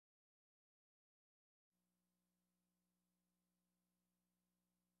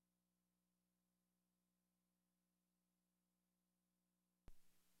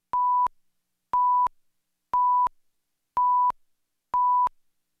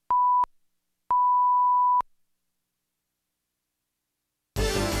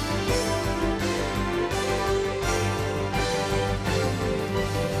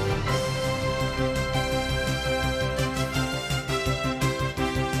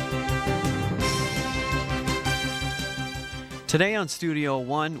Today on Studio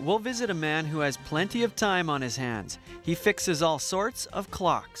One, we'll visit a man who has plenty of time on his hands. He fixes all sorts of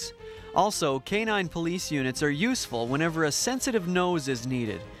clocks. Also, canine police units are useful whenever a sensitive nose is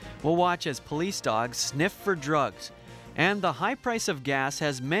needed. We'll watch as police dogs sniff for drugs. And the high price of gas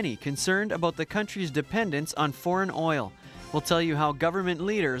has many concerned about the country's dependence on foreign oil. We'll tell you how government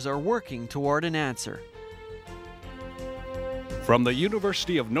leaders are working toward an answer. From the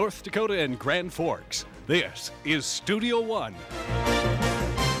University of North Dakota in Grand Forks, this is Studio One.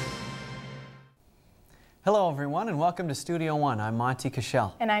 Hello everyone and welcome to Studio One. I'm Monty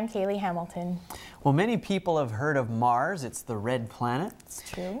Cashel. And I'm Kaylee Hamilton. Well, many people have heard of Mars. It's the red planet. It's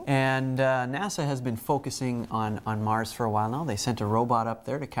true. And NASA has been focusing on Mars for a while now. They sent a robot up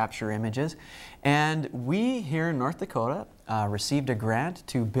there to capture images. And we here in North Dakota received a grant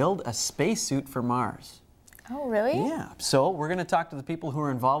to build a spacesuit for Mars. Oh, really? Yeah. So we're going to talk to the people who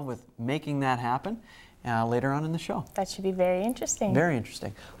are involved with making that happen later on in the show. That should be very interesting. Very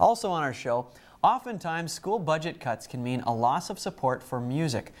interesting. Also on our show, oftentimes school budget cuts can mean a loss of support for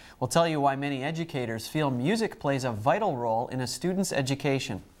music. We'll tell you why many educators feel music plays a vital role in a student's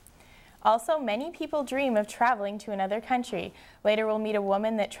education. Also, many people dream of traveling to another country. Later, we'll meet a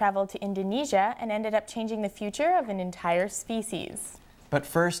woman that traveled to Indonesia and ended up changing the future of an entire species. But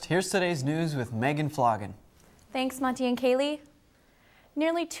first, here's today's news with Megan Floggen. Thanks, Monty and Kaylee.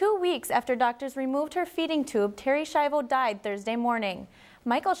 Nearly 2 weeks after doctors removed her feeding tube, Terry Schiavo died Thursday morning.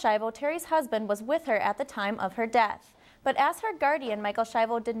 Michael Schiavo, Terry's husband, was with her at the time of her death. But as her guardian, Michael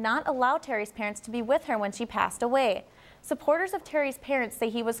Schiavo did not allow Terry's parents to be with her when she passed away. Supporters of Terry's parents say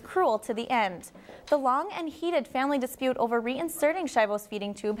he was cruel to the end. The long and heated family dispute over reinserting Schiavo's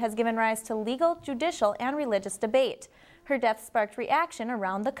feeding tube has given rise to legal, judicial, and religious debate. Her death sparked reaction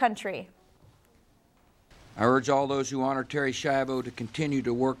around the country. I urge all those who honor Terry Schiavo to continue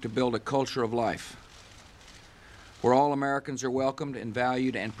to work to build a culture of life where all Americans are welcomed and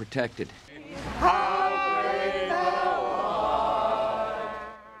valued and protected.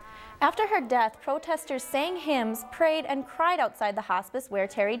 After her death, protesters sang hymns, prayed, and cried outside the hospice where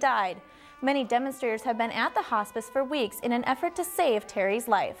Terry died. Many demonstrators have been at the hospice for weeks in an effort to save Terry's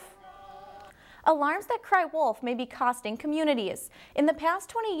life. Alarms that cry wolf may be costing communities. In the past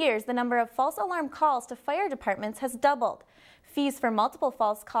 20 years, the number of false alarm calls to fire departments has doubled. Fees for multiple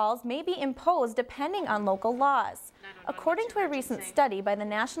false calls may be imposed depending on local laws. According to a recent study by the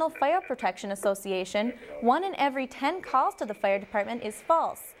National Fire Protection Association, 1 in every 10 calls to the fire department is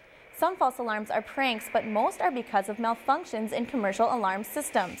false. Some false alarms are pranks, but most are because of malfunctions in commercial alarm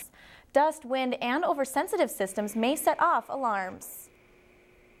systems. Dust, wind, and oversensitive systems may set off alarms.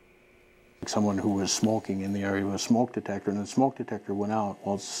 Someone who was smoking in the area with a smoke detector, and the smoke detector went out.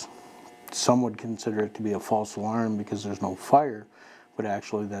 Well, some would consider it to be a false alarm because there's no fire, but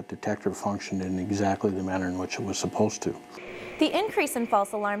actually that detector functioned in exactly the manner in which it was supposed to. The increase in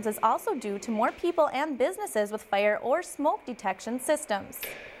false alarms is also due to more people and businesses with fire or smoke detection systems.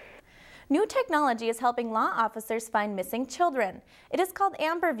 New technology is helping law officers find missing children. It is called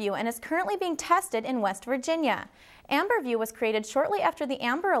AmberView and is currently being tested in West Virginia. AmberView was created shortly after the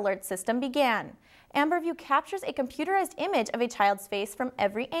Amber Alert system began. AmberView captures a computerized image of a child's face from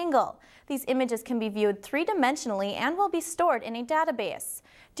every angle. These images can be viewed three-dimensionally and will be stored in a database.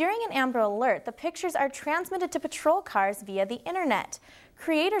 During an Amber Alert, the pictures are transmitted to patrol cars via the internet.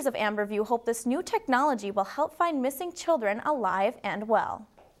 Creators of AmberView hope this new technology will help find missing children alive and well.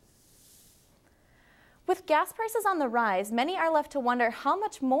 With gas prices on the rise, many are left to wonder how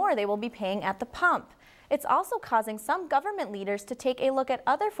much more they will be paying at the pump. It's also causing some government leaders to take a look at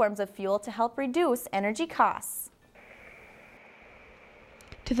other forms of fuel to help reduce energy costs.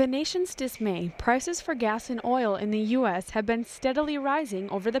 To the nation's dismay, prices for gas and oil in the U.S. have been steadily rising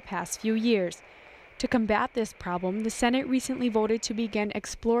over the past few years. To combat this problem, the Senate recently voted to begin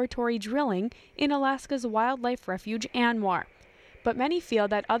exploratory drilling in Alaska's wildlife refuge ANWR. But many feel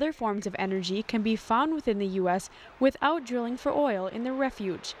that other forms of energy can be found within the U.S. without drilling for oil in the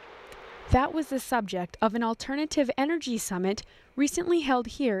refuge. That was the subject of an alternative energy summit recently held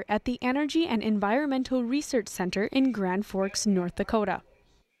here at the Energy and Environmental Research Center in Grand Forks, North Dakota.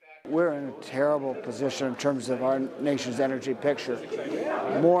 We're in a terrible position in terms of our nation's energy picture.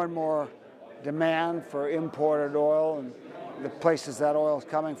 More and more demand for imported oil, and the places that oil is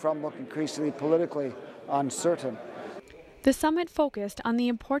coming from look increasingly politically uncertain. The summit focused on the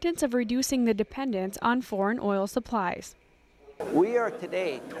importance of reducing the dependence on foreign oil supplies. We are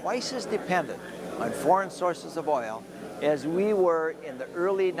today twice as dependent on foreign sources of oil as we were in the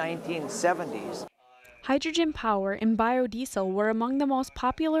early 1970s. Hydrogen power and biodiesel were among the most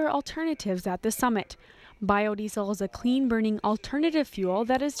popular alternatives at the summit. Biodiesel is a clean-burning alternative fuel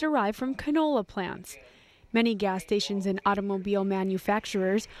that is derived from canola plants. Many gas stations and automobile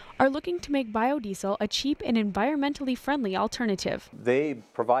manufacturers are looking to make biodiesel a cheap and environmentally friendly alternative. They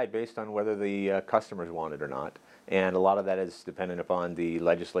provide based on whether the customers want it or not, and a lot of that is dependent upon the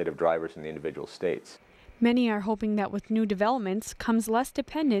legislative drivers in the individual states. Many are hoping that with new developments comes less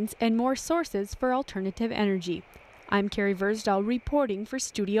dependence and more sources for alternative energy. I'm Carrie Versdahl reporting for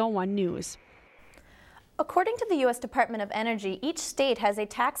Studio One News. According to the U.S. Department of Energy, each state has a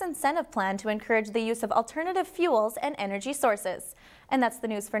tax incentive plan to encourage the use of alternative fuels and energy sources. And that's the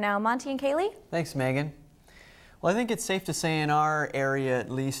news for now. Monty and Kaylee? Thanks, Megan. Well, I think it's safe to say in our area,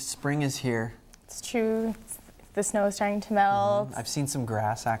 at least, spring is here. It's true. The snow is starting to melt. I've seen some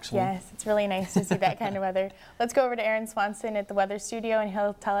grass, actually. Yes, it's really nice to see that kind of weather. Let's go over to Aaron Swanson at the weather studio, and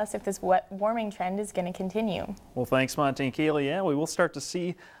he'll tell us if this warming trend is going to continue. Well, thanks, Monty and Kaylee. Yeah, we will start to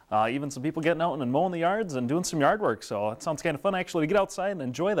see even some people getting out and mowing the yards and doing some yard work. So it sounds kind of fun, actually, to get outside and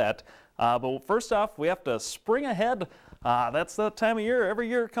enjoy that. But first off, we have to spring ahead. That's the time of year. Every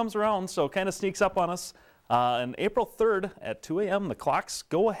year it comes around, so it kind of sneaks up on us. On April 3rd at 2 a.m., the clocks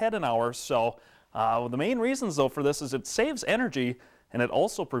go ahead an hour. So the main reasons, though, for this is it saves energy, and it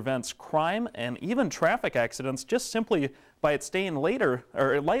also prevents crime and even traffic accidents just simply by it staying lighter,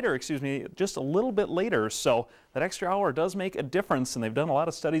 just a little bit later. So that extra hour does make a difference, and they've done a lot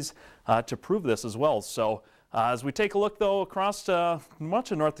of studies to prove this as well. So as we take a look, though, across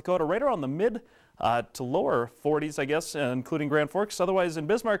much of North Dakota, right around the mid to lower 40s, I guess, including Grand Forks. Otherwise, in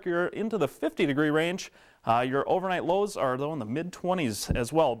Bismarck, you're into the 50-degree range. Your overnight lows are, though, in the mid-20s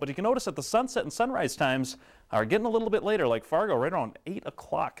as well. But you can notice that the sunset and sunrise times are getting a little bit later, like Fargo, right around 8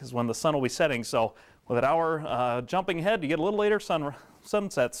 o'clock is when the sun will be setting. So with that hour jumping ahead, you get a little later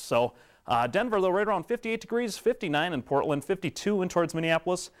sunsets. So Denver, though, right around 58 degrees, 59 in Portland, 52 in towards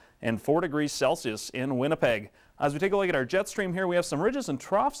Minneapolis, and 4 degrees Celsius in Winnipeg. As we take a look at our jet stream here, we have some ridges and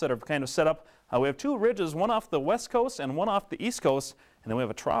troughs that are kind of set up. We have 2 ridges, one off the west coast and one off the east coast. And then we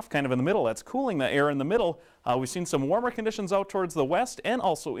have a trough kind of in the middle that's cooling the air in the middle. We've seen some warmer conditions out towards the west and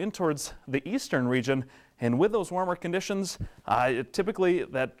also in towards the eastern region. And with those warmer conditions, typically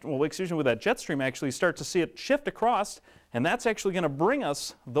with that jet stream, actually start to see it shift across. And that's actually going to bring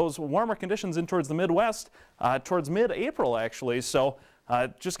us those warmer conditions in towards the Midwest, towards mid-April, actually. So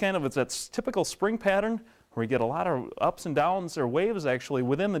just kind of it's that typical spring pattern where you get a lot of ups and downs or waves actually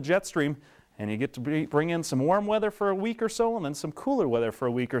within the jet stream. And you get to bring in some warm weather for a week or so and then some cooler weather for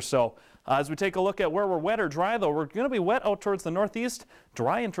a week or so. As we take a look at where we're wet or dry, though, we're going to be wet out towards the northeast,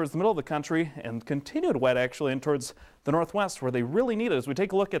 dry in towards the middle of the country, and continued wet actually in towards the northwest where they really need it. As we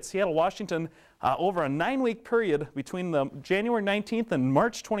take a look at Seattle, Washington, over a 9-week period between the January 19th and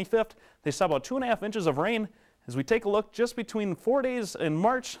March 25th, they saw about 2.5 inches of rain. As we take a look just between 4 days in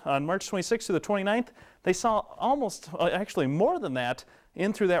March, on March 26th to the 29th, they saw almost, actually more than that,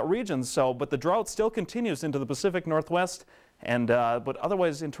 in through that region. So, but the drought still continues into the Pacific Northwest, and but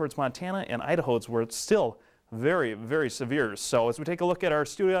otherwise in towards Montana and Idaho, where it's still very, very severe. So, as we take a look at our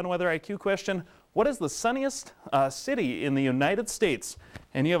Studio on Weather IQ question, what is the sunniest city in the United States?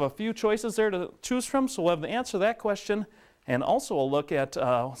 And you have a few choices there to choose from. So, we'll have the answer to that question, and also a look at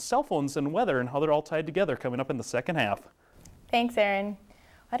cell phones and weather and how they're all tied together coming up in the second half. Thanks, Aaron.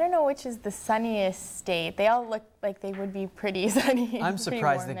 I don't know which is the sunniest state. They all look like they would be pretty sunny. I'm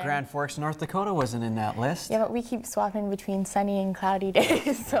surprised that Grand Forks, North Dakota wasn't in that list. Yeah, but we keep swapping between sunny and cloudy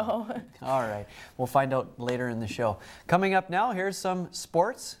days, so. All right, we'll find out later in the show. Coming up now, here's some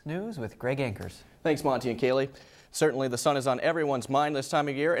sports news with Greg Ankers. Thanks, Monty and Kaylee. Certainly the sun is on everyone's mind this time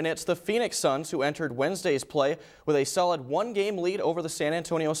of year, and it's the Phoenix Suns who entered Wednesday's play with a solid 1-game lead over the San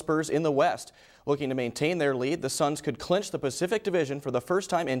Antonio Spurs in the West. Looking to maintain their lead, the Suns could clinch the Pacific Division for the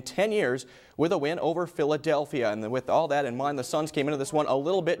first time in 10 years with a win over Philadelphia. And with all that in mind, the Suns came into this one a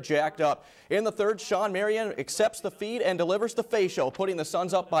little bit jacked up. In the third, Sean Marion accepts the feed and delivers the facial, putting the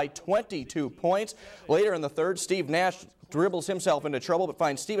Suns up by 22 points. Later in the third, Steve Nash dribbles himself into trouble but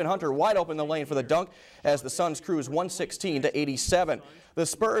finds Stephen Hunter wide open in the lane for the dunk as the Suns cruise 116-87. The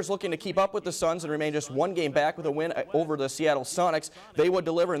Spurs looking to keep up with the Suns and remain just 1 game back with a win over the Seattle Sonics. They would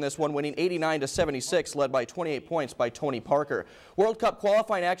deliver in this one, winning 89-76, led by 28 points by Tony Parker. World Cup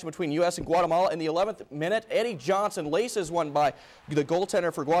qualifying action between U.S. and Guatemala in the 11th minute. Eddie Johnson laces one by the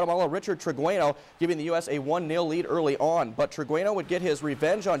goaltender for Guatemala, Richard Trigueno, giving the U.S. a 1-0 lead early on. But Trigueno would get his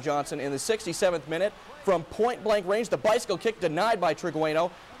revenge on Johnson in the 67th minute. From point-blank range, the bicycle kick denied by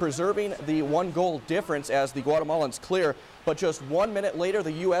Trigueno, preserving the 1-goal difference as the Guatemalans clear. But just 1 minute later,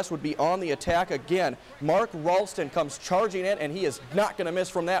 the U.S. would be on the attack again. Mark Ralston comes charging in, and he is not going to miss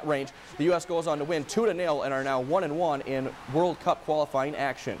from that range. The U.S. goes on to win 2-0 and are now 1-1 in World Cup qualifying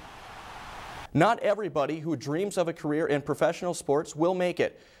action. Not everybody who dreams of a career in professional sports will make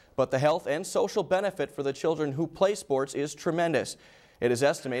it. but the health and social benefit for the children who play sports is tremendous. It is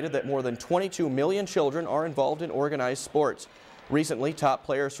estimated that more than 22 million children are involved in organized sports. Recently, top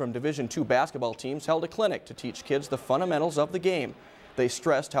players from Division II basketball teams held a clinic to teach kids the fundamentals of the game. They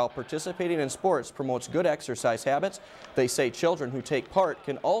stressed how participating in sports promotes good exercise habits. They say children who take part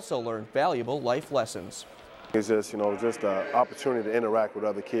can also learn valuable life lessons. It's just, just an opportunity to interact with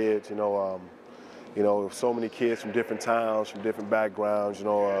other kids, so many kids from different towns, from different backgrounds,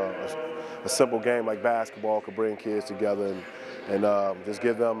 a simple game like basketball could bring kids together and just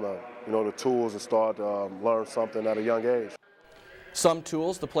give them the tools to start learn something at a young age. Some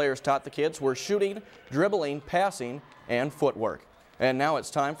tools the players taught the kids were shooting, dribbling, passing, and footwork. And now it's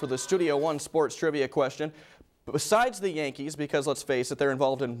time for the Studio One Sports Trivia question. Besides the Yankees, because let's face it, they're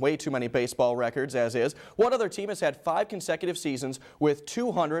involved in way too many baseball records as is, what other team has had 5 consecutive seasons with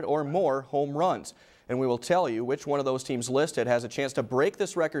 200 or more home runs? And we will tell you which one of those teams listed has a chance to break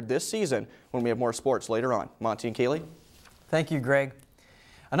this record this season when we have more sports later on. Monty and Kaylee? Thank you, Greg.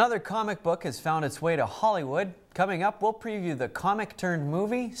 Another comic book has found its way to Hollywood. Coming up, we'll preview the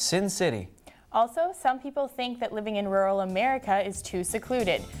comic-turned-movie Sin City. Also, some people think that living in rural America is too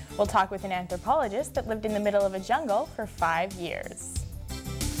secluded. We'll talk with an anthropologist that lived in the middle of a jungle for 5 years.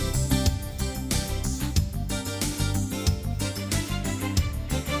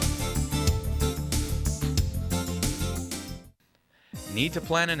 Need to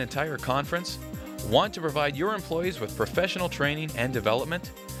plan an entire conference? Want to provide your employees with professional training and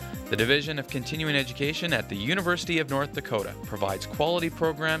development? The Division of Continuing Education at the University of North Dakota provides quality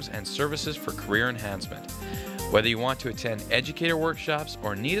programs and services for career enhancement. Whether you want to attend educator workshops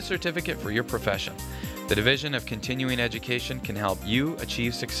or need a certificate for your profession, the Division of Continuing Education can help you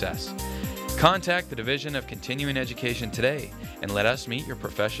achieve success. Contact the Division of Continuing Education today and let us meet your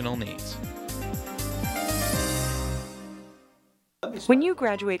professional needs. When you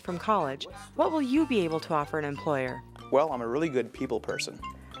graduate from college, what will you be able to offer an employer? Well, I'm a really good people person.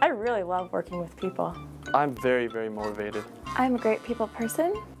 I really love working with people. I'm very, very motivated. I'm a great people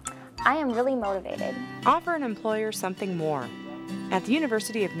person. I am really motivated. Offer an employer something more. At the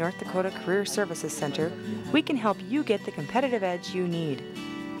University of North Dakota Career Services Center, we can help you get the competitive edge you need.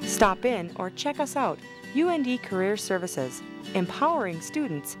 Stop in or check us out. UND Career Services, empowering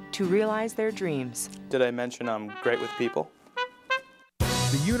students to realize their dreams. Did I mention I'm great with people?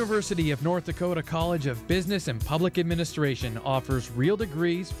 The University of North Dakota College of Business and Public Administration offers real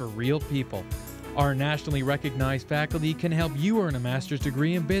degrees for real people. Our nationally recognized faculty can help you earn a master's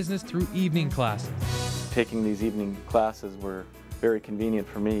degree in business through evening classes. Taking these evening classes were very convenient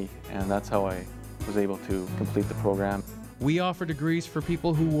for me, and that's how I was able to complete the program. We offer degrees for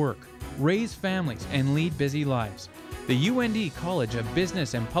people who work, raise families, and lead busy lives. The UND College of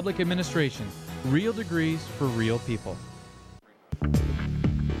Business and Public Administration, real degrees for real people.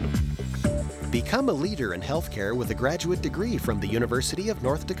 Become a leader in healthcare with a graduate degree from the University of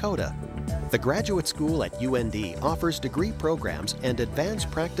North Dakota. The Graduate School at UND offers degree programs and advanced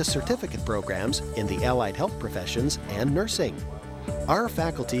practice certificate programs in the allied health professions and nursing. Our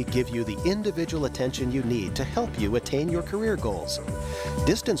faculty give you the individual attention you need to help you attain your career goals.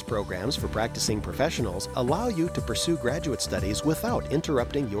 Distance programs for practicing professionals allow you to pursue graduate studies without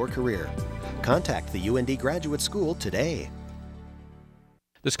interrupting your career. Contact the UND Graduate School today.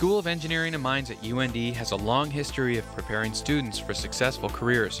 The School of Engineering and Mines at UND has a long history of preparing students for successful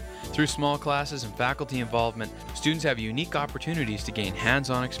careers. Through small classes and faculty involvement, students have unique opportunities to gain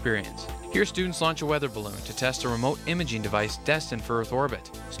hands-on experience. Here, students launch a weather balloon to test a remote imaging device destined for Earth orbit.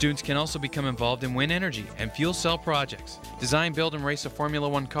 Students can also become involved in wind energy and fuel cell projects, design, build, and race a Formula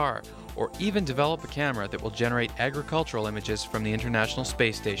One car, or even develop a camera that will generate agricultural images from the International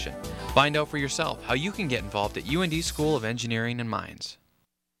Space Station. Find out for yourself how you can get involved at UND School of Engineering and Mines.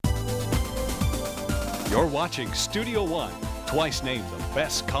 You're watching Studio One, twice named the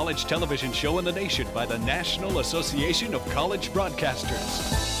best college television show in the nation by the National Association of College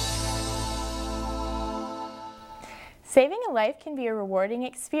Broadcasters. Saving a life can be a rewarding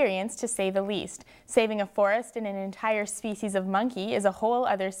experience, to say the least. Saving a forest and an entire species of monkey is a whole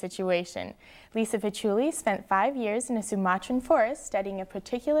other situation. Lisa Paciulli spent 5 years in a Sumatran forest studying a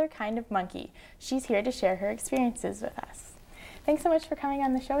particular kind of monkey. She's here to share her experiences with us. Thanks so much for coming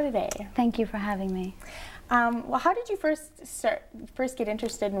on the show today. Thank you for having me. Well, how did you first get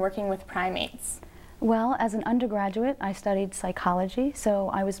interested in working with primates? Well, as an undergraduate, I studied psychology, so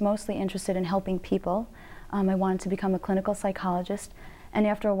I was mostly interested in helping people. I wanted to become a clinical psychologist, and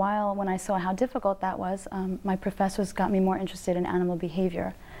after a while, when I saw how difficult that was, my professors got me more interested in animal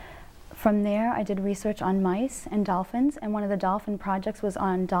behavior. From there, I did research on mice and dolphins, and one of the dolphin projects was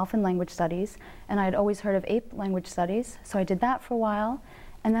on dolphin language studies, and I had always heard of ape language studies, so I did that for a while.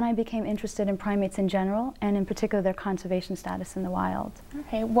 And then I became interested in primates in general, and in particular their conservation status in the wild.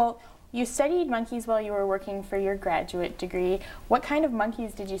 Okay, well, you studied monkeys while you were working for your graduate degree. What kind of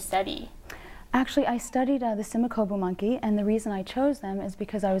monkeys did you study? Actually, I studied the Simakobu monkey, and the reason I chose them is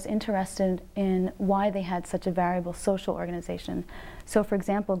because I was interested in why they had such a variable social organization. So, for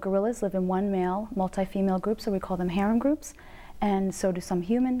example, gorillas live in one male, multi-female group, so we call them harem groups, and so do some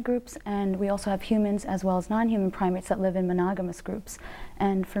human groups, and we also have humans as well as non-human primates that live in monogamous groups.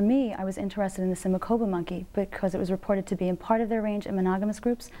 And for me, I was interested in the Simakobu monkey because it was reported to be in part of their range in monogamous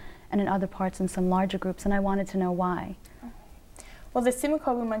groups and in other parts in some larger groups, and I wanted to know why. Well, the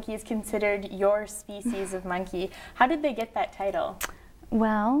Simakobu monkey is considered your species of monkey. How did they get that title?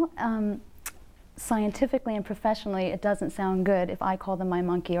 Well, scientifically and professionally, it doesn't sound good if I call them my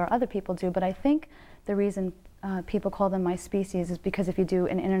monkey or other people do, but I think the reason people call them my species is because if you do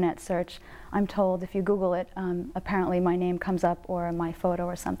an internet search, I'm told if you Google it, apparently my name comes up or my photo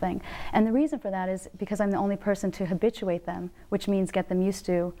or something. And the reason for that is because I'm the only person to habituate them, which means get them used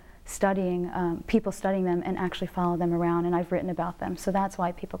to studying, people studying them and actually follow them around, and I've written about them. So that's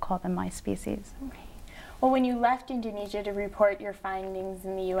why people call them my species. Okay. Well, when you left Indonesia to report your findings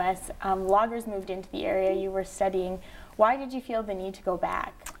in the U.S., loggers moved into the area you were studying. Why did you feel the need to go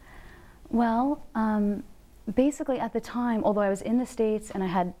back? Well, basically at the time, although I was in the States and I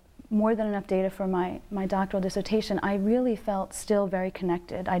had more than enough data for my doctoral dissertation, I really felt still very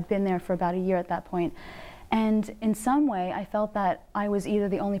connected. I'd been there for about a year at that point. And in some way, I felt that I was either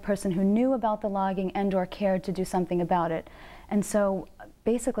the only person who knew about the logging and or cared to do something about it. And so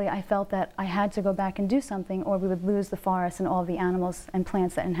basically, I felt that I had to go back and do something or we would lose the forest and all the animals and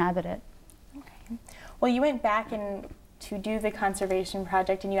plants that inhabit it. Okay. Well, you went back to do the conservation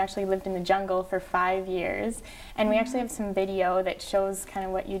project and you actually lived in the jungle for 5 years. And we actually have some video that shows kind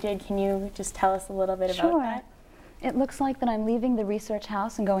of what you did. Can you just tell us a little bit about that? It looks like that I'm leaving the research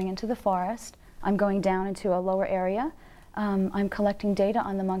house and going into the forest. I'm going down into a lower area. I'm collecting data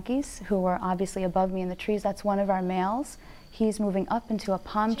on the monkeys who are obviously above me in the trees. That's one of our males. He's moving up into a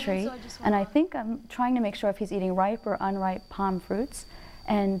palm tree, and I think I'm trying to make sure if he's eating ripe or unripe palm fruits.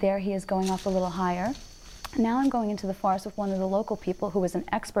 And there he is going up a little higher. Now I'm going into the forest with one of the local people who was an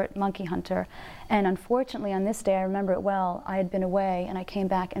expert monkey hunter. And unfortunately on this day, I remember it well, I had been away and I came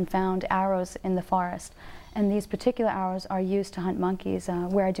back and found arrows in the forest. And these particular arrows are used to hunt monkeys.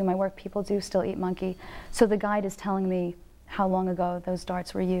 Where I do my work, people do still eat monkey. So the guide is telling me how long ago those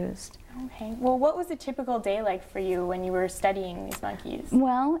darts were used. Okay. Well, what was a typical day like for you when you were studying these monkeys?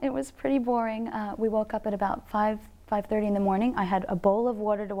 Well, it was pretty boring. We woke up at about 5:30 in the morning. I had a bowl of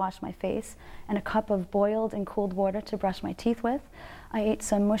water to wash my face and a cup of boiled and cooled water to brush my teeth with. I ate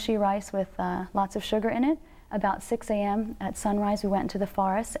some mushy rice with lots of sugar in it. About 6 a.m. at sunrise, we went into the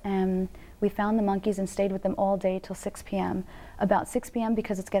forest and we found the monkeys and stayed with them all day till 6 p.m. About 6 p.m.,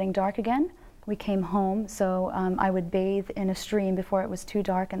 because it's getting dark again, we came home. So I would bathe in a stream before it was too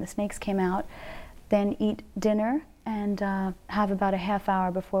dark and the snakes came out, then eat dinner and have about a half hour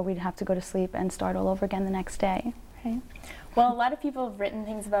before we'd have to go to sleep and start all over again the next day. Okay. Well, a lot of people have written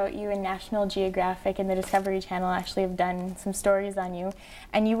things about you, and National Geographic and the Discovery Channel actually have done some stories on you,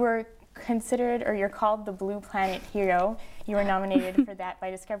 and you were considered, or you're called the Blue Planet Hero. You were nominated for that by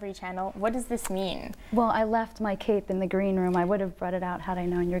Discovery Channel. What does this mean? Well, I left my cape in the green room. I would have brought it out had I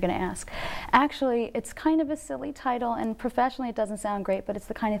known you were going to ask. Actually, it's kind of a silly title, and professionally it doesn't sound great, but it's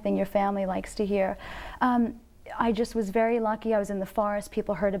the kind of thing your family likes to hear. I just was very lucky. I was in the forest.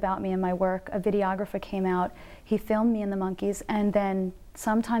 People heard about me and my work. A videographer came out. He filmed me and the monkeys, and then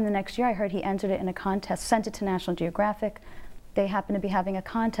sometime the next year I heard he entered it in a contest, sent it to National Geographic. They happened to be having a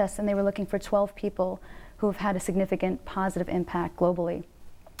contest, and they were looking for 12 people who have had a significant positive impact globally.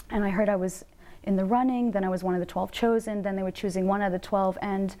 And I heard I was in the running, then I was one of the 12 chosen, then they were choosing one of the 12,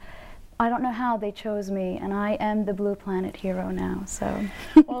 and I don't know how they chose me, and I am the Blue Planet Hero now, so.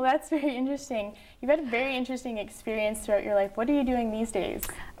 Well, that's very interesting. You've had a very interesting experience throughout your life. What are you doing these days?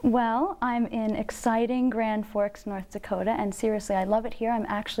 Well, I'm in exciting Grand Forks, North Dakota, and seriously, I love it here. I'm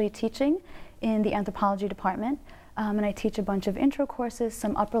actually teaching in the anthropology department. And I teach a bunch of intro courses,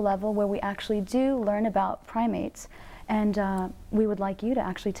 some upper level, where we actually do learn about primates. And we would like you to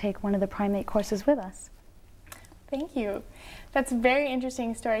actually take one of the primate courses with us. Thank you. That's a very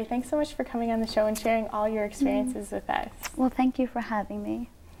interesting story. Thanks so much for coming on the show and sharing all your experiences with us. Well, thank you for having me.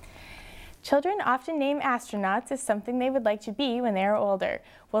 Children often name astronauts as something they would like to be when they are older.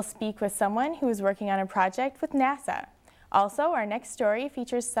 We'll speak with someone who is working on a project with NASA. Also, our next story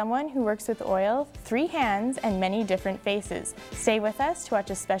features someone who works with oil, 3 hands, and many different faces. Stay with us to watch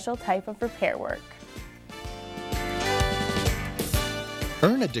a special type of repair work.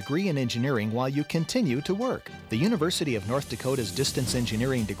 Earn a degree in engineering while you continue to work. The University of North Dakota's Distance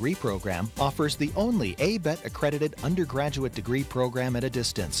Engineering degree program offers the only ABET accredited undergraduate degree program at a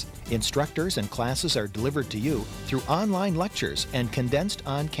distance. Instructors and classes are delivered to you through online lectures and condensed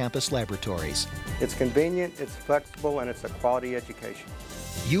on-campus laboratories. It's convenient, it's flexible, and it's a quality education.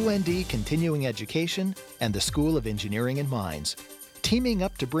 UND Continuing Education and the School of Engineering and Mines, teaming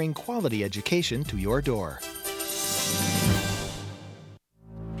up to bring quality education to your door.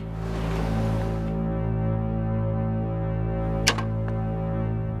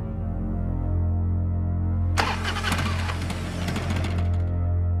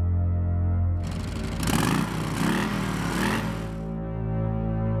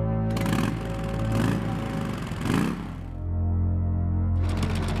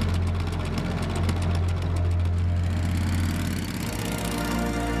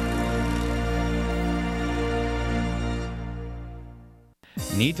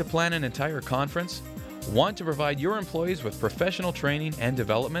 Need to plan an entire conference? Want to provide your employees with professional training and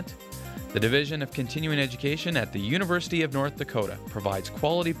development? The Division of Continuing Education at the University of North Dakota provides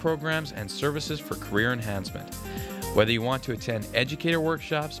quality programs and services for career enhancement. Whether you want to attend educator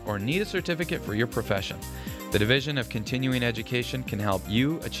workshops or need a certificate for your profession, the Division of Continuing Education can help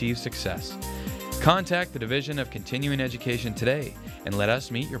you achieve success. Contact the Division of Continuing Education today and let us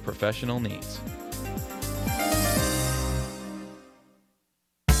meet your professional needs.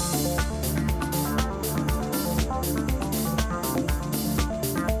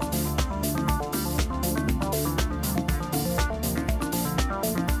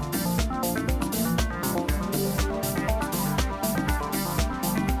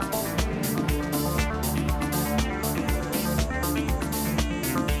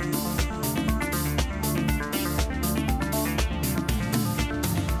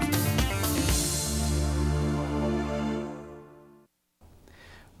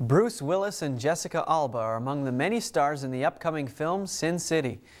 Bruce Willis and Jessica Alba are among the many stars in the upcoming film Sin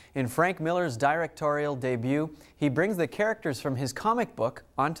City. In Frank Miller's directorial debut, he brings the characters from his comic book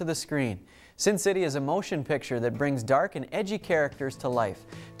onto the screen. Sin City is a motion picture that brings dark and edgy characters to life.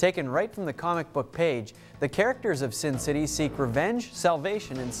 Taken right from the comic book page, the characters of Sin City seek revenge,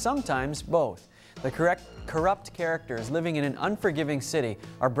 salvation, and sometimes both. The corrupt characters living in an unforgiving city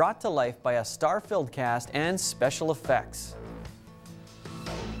are brought to life by a star-filled cast and special effects.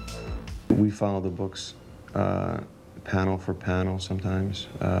 We follow the books panel for panel sometimes,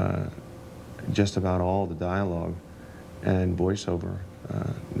 just about all the dialogue and voiceover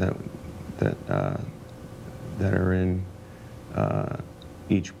that are in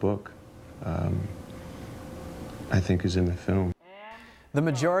each book, I think is in the film. The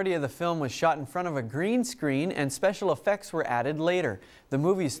majority of the film was shot in front of a green screen and special effects were added later. The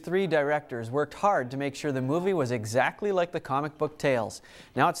movie's 3 directors worked hard to make sure the movie was exactly like the comic book tales.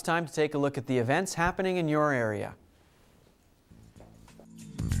 Now it's time to take a look at the events happening in your area.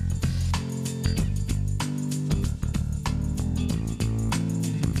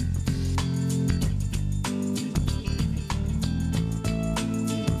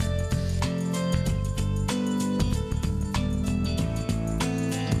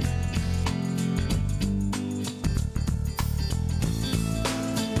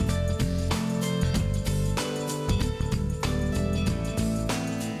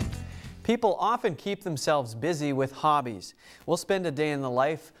 People often keep themselves busy with hobbies. We'll spend a day in the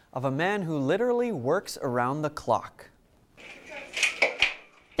life of a man who literally works around the clock.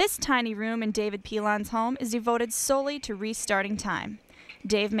 This tiny room in David Pilon's home is devoted solely to restarting time.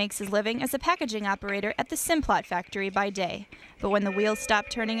 Dave makes his living as a packaging operator at the Simplot factory by day, but when the wheels stop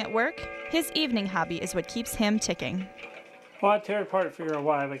turning at work, his evening hobby is what keeps him ticking. Well, I tear it apart to figure out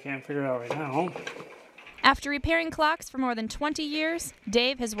why, but I can't figure it out right now. After repairing clocks for more than 20 years,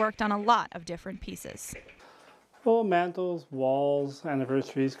 Dave has worked on a lot of different pieces. Well, mantles, walls,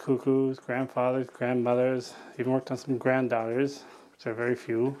 anniversaries, cuckoos, grandfathers, grandmothers, even worked on some granddaughters, which are very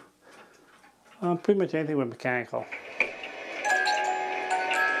few. Pretty much anything with mechanical.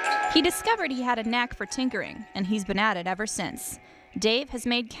 He discovered he had a knack for tinkering, and he's been at it ever since. Dave has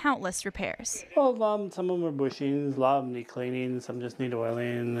made countless repairs. Well, some of them are bushings, a lot of them need cleaning, some just need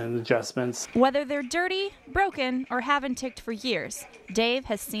oiling and adjustments. Whether they're dirty, broken, or haven't ticked for years, Dave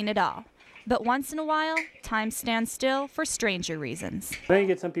has seen it all. But once in a while, time stands still for stranger reasons. Then you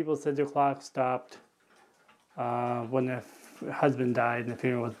get some people said their clock stopped when their husband died and the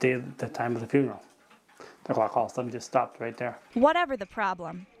funeral was the time of the funeral. The clock all of a sudden just stopped right there. Whatever the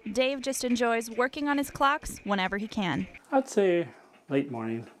problem, Dave just enjoys working on his clocks whenever he can. I'd say late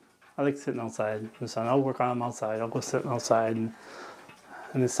morning. I like sitting outside in the sun. I'll work on them outside. I'll go sitting outside in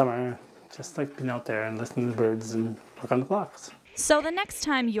the summer, just like being out there and listening to the birds and work on the clocks. So the next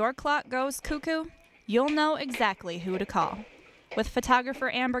time your clock goes cuckoo, you'll know exactly who to call. With photographer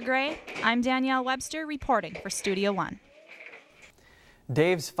Amber Gray, I'm Danielle Webster reporting for Studio One.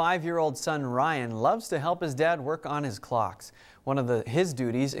 Dave's 5-year-old son Ryan loves to help his dad work on his clocks. One of his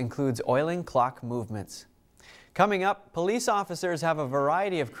duties includes oiling clock movements. Coming up, police officers have a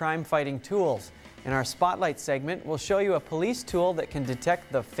variety of crime-fighting tools. In our Spotlight segment, we'll show you a police tool that can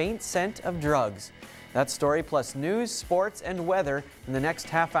detect the faint scent of drugs. That story plus news, sports, and weather in the next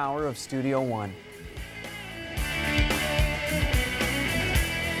half hour of Studio One.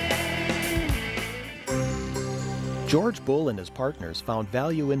 George Bull and his partners found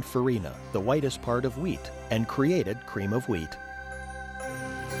value in farina, the whitest part of wheat, and created cream of wheat.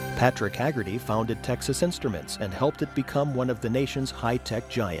 Patrick Haggerty founded Texas Instruments and helped it become one of the nation's high-tech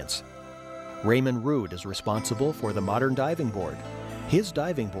giants. Raymond Rood is responsible for the modern diving board. His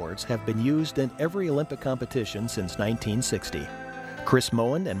diving boards have been used in every Olympic competition since 1960. Chris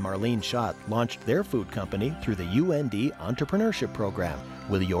Moen and Marlene Schott launched their food company through the UND Entrepreneurship Program.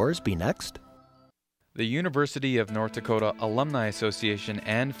 Will yours be next? The University of North Dakota Alumni Association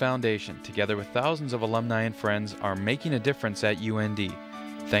and Foundation, together with thousands of alumni and friends, are making a difference at UND.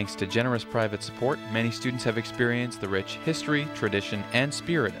 Thanks to generous private support, many students have experienced the rich history, tradition, and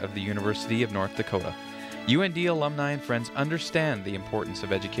spirit of the University of North Dakota. UND alumni and friends understand the importance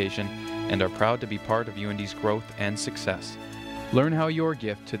of education and are proud to be part of UND's growth and success. Learn how your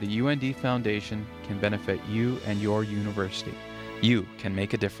gift to the UND Foundation can benefit you and your university. You can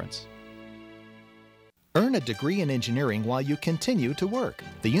make a difference. Earn a degree in engineering while you continue to work.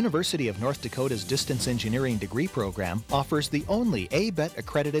 The University of North Dakota's Distance Engineering Degree Program offers the only ABET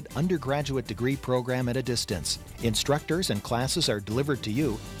accredited undergraduate degree program at a distance. Instructors and classes are delivered to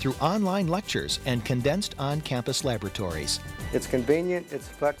you through online lectures and condensed on-campus laboratories. It's convenient, it's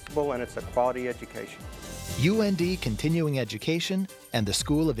flexible, and it's a quality education. UND Continuing Education and the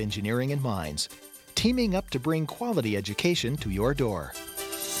School of Engineering and Mines, teaming up to bring quality education to your door.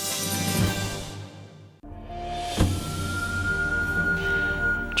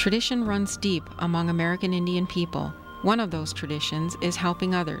 Tradition runs deep among American Indian people. One of those traditions is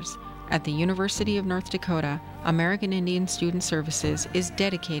helping others. At the University of North Dakota, American Indian Student Services is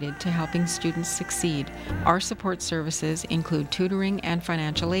dedicated to helping students succeed. Our support services include tutoring and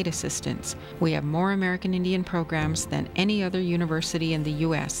financial aid assistance. We have more American Indian programs than any other university in the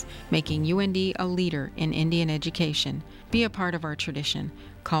U.S., making UND a leader in Indian education. Be a part of our tradition.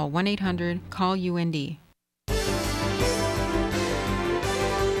 Call 1-800-CALL-UND.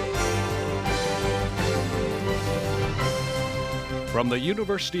 From the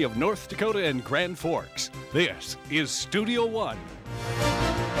University of North Dakota in Grand Forks, this is Studio One.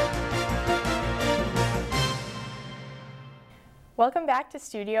 Welcome back to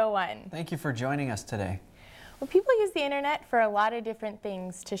Studio One. Thank you for joining us today. Well, people use the internet for a lot of different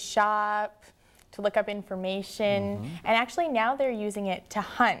things, to shop, to look up information, and actually now they're using it to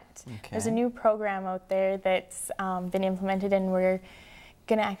hunt. Okay. There's a new program out there that's been implemented, and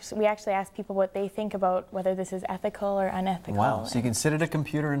we actually ask people what they think about whether this is ethical or unethical. Wow, so you can sit at a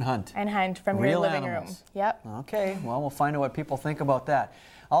computer and hunt. And hunt from Real your living animals. room. Yep. Okay, well, we'll find out what people think about that.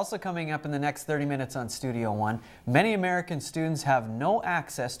 Also coming up in the next 30 minutes on Studio One, many American students have no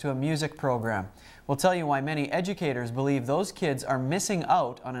access to a music program. We'll tell you why many educators believe those kids are missing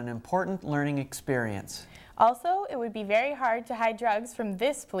out on an important learning experience. Also, it would be very hard to hide drugs from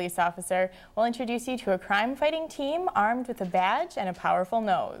this police officer. We'll introduce you to a crime-fighting team armed with a badge and a powerful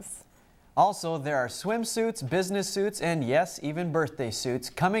nose. Also, there are swimsuits, business suits, and yes, even birthday suits.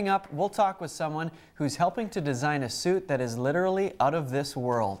 Coming up, we'll talk with someone who's helping to design a suit that is literally out of this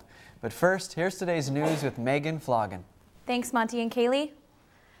world. But first, here's today's news with Megan Floggen. Thanks, Monty and Kaylee.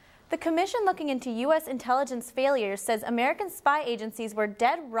 The commission looking into U.S. intelligence failures says American spy agencies were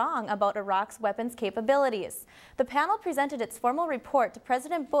dead wrong about Iraq's weapons capabilities. The panel presented its formal report to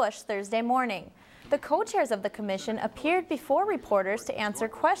President Bush Thursday morning. The co-chairs of the commission appeared before reporters to answer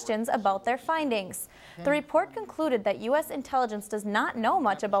questions about their findings. The report concluded that U.S. intelligence does not know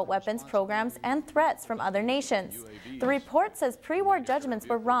much about weapons programs and threats from other nations. The report says pre-war judgments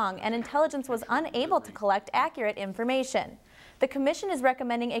were wrong and intelligence was unable to collect accurate information. The commission is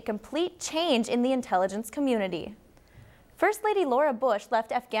recommending a complete change in the intelligence community. First Lady Laura Bush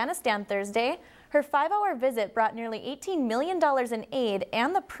left Afghanistan Thursday. Her 5-hour visit brought nearly $18 million in aid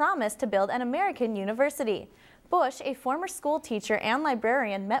and the promise to build an American university. Bush, a former school teacher and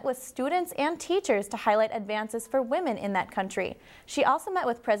librarian, met with students and teachers to highlight advances for women in that country. She also met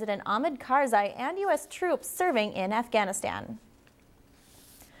with President Ahmed Karzai and U.S. troops serving in Afghanistan.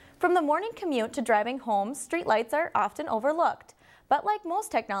 From the morning commute to driving home, streetlights are often overlooked. But like most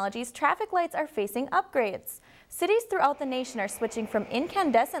technologies, traffic lights are facing upgrades. Cities throughout the nation are switching from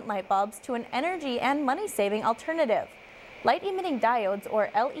incandescent light bulbs to an energy and money-saving alternative. Light-emitting diodes, or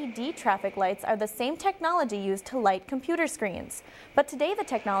LED traffic lights, are the same technology used to light computer screens. But today the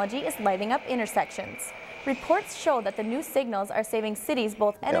technology is lighting up intersections. Reports show that the new signals are saving cities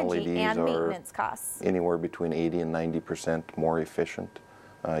both energy LEDs and maintenance costs. Anywhere between 80 and 90% more efficient,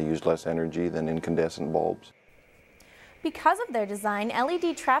 use less energy than incandescent bulbs. Because of their design,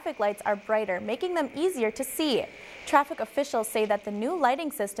 LED traffic lights are brighter, making them easier to see. Traffic officials say that the new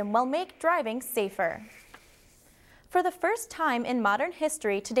lighting system will make driving safer. For the first time in modern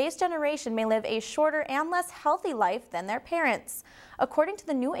history, today's generation may live a shorter and less healthy life than their parents. According to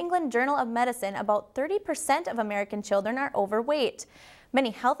the New England Journal of Medicine, about 30% of American children are overweight.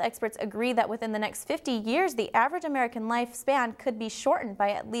 Many health experts agree that within the next 50 years, the average American lifespan could be shortened by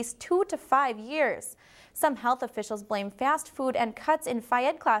at least 2 to 5 years. Some health officials blame fast food and cuts in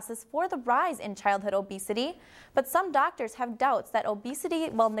Phy-Ed classes for the rise in childhood obesity, but some doctors have doubts that obesity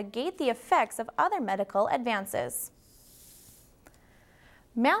will negate the effects of other medical advances.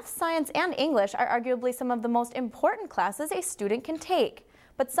 Math, science, and English are arguably some of the most important classes a student can take.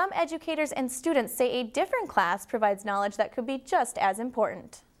 But some educators and students say a different class provides knowledge that could be just as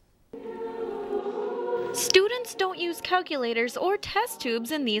important. Students don't use calculators or test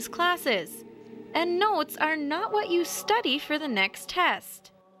tubes in these classes. And notes are not what you study for the next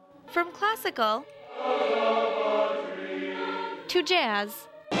test. From classical to jazz,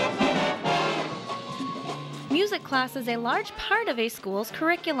 music class is a large part of a school's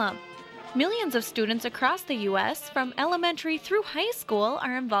curriculum. Millions of students across the U.S., from elementary through high school,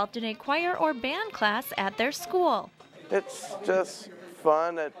 are involved in a choir or band class at their school. It's just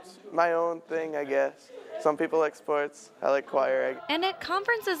fun. It's my own thing, I guess. Some people like sports. I like choir. And at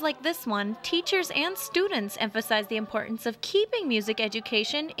conferences like this one, teachers and students emphasize the importance of keeping music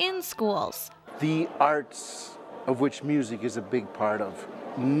education in schools. The arts, of which music is a big part of,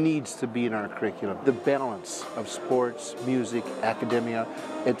 needs to be in our curriculum. The balance of sports, music, academia,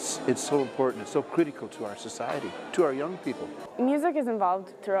 it's so important. It's so critical to our society, to our young people. Music is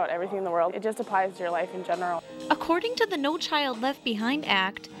involved throughout everything in the world. It just applies to your life in general. According to the No Child Left Behind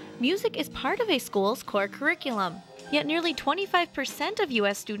Act, music is part of a school's core curriculum. Yet nearly 25% of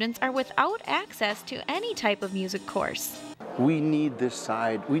U.S. students are without access to any type of music course. We need this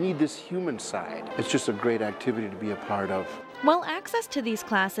side. We need this human side. It's just a great activity to be a part of. While access to these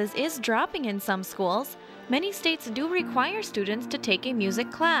classes is dropping in some schools, many states do require students to take a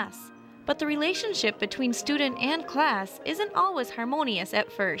music class. But the relationship between student and class isn't always harmonious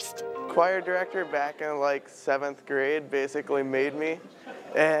at first. Choir director back in like 7th grade basically made me,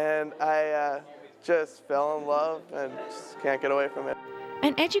 and I just fell in love and just can't get away from it.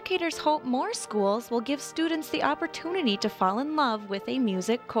 And educators hope more schools will give students the opportunity to fall in love with a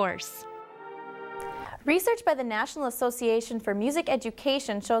music course. Research by the National Association for Music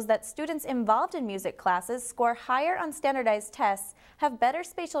Education shows that students involved in music classes score higher on standardized tests, have better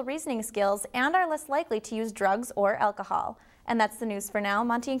spatial reasoning skills, and are less likely to use drugs or alcohol. And that's the news for now.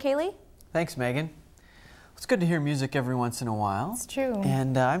 Monty and Kaylee? Thanks, Megan. It's good to hear music every once in a while. It's true.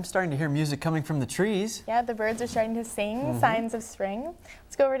 And I'm starting to hear music coming from the trees. Yeah, the birds are starting to sing, signs of spring.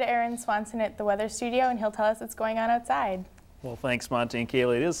 Let's go over to Aaron Swanson at the weather studio, and he'll tell us what's going on outside. Well, thanks, Monty and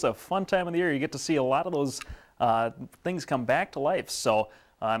Kaylee. It is a fun time of the year. You get to see a lot of those things come back to life. So,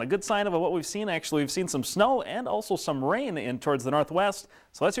 and a good sign of what we've seen, actually, we've seen some snow and also some rain in towards the northwest.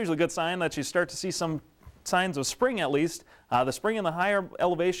 So that's usually a good sign that you start to see some signs of spring, at least. The spring in the higher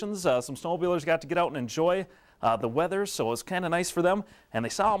elevations, some snowmobilers got to get out and enjoy the weather, so it was kind of nice for them. And they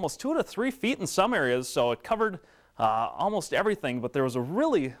saw almost 2 to 3 feet in some areas, so it covered almost everything. But there was a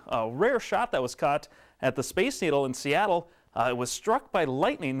really rare shot that was caught at the Space Needle in Seattle. It was struck by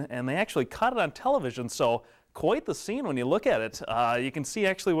lightning, and they actually caught it on television, so quite the scene when you look at it. You can see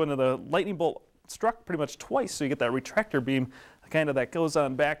actually when the lightning bolt struck pretty much twice, so you get that retractor beam kind of that goes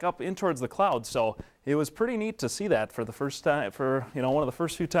on back up in towards the clouds. So it was pretty neat to see that for the first time, for one of the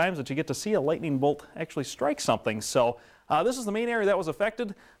first few times that you get to see a lightning bolt actually strike something. So this is the main area that was affected.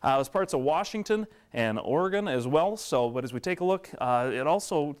 It was parts of Washington and Oregon as well. So, but as we take a look, it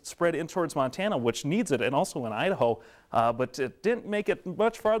also spread in towards Montana, which needs it, and also in Idaho. But it didn't make it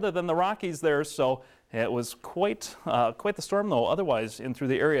much farther than the Rockies there. So it was quite the storm, though, otherwise in through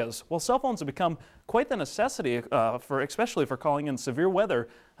the areas. Well, cell phones have become quite the necessity, especially for calling in severe weather,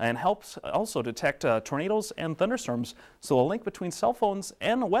 and helps also detect tornadoes and thunderstorms. So the link between cell phones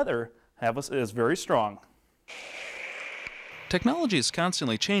and weather is very strong. Technology is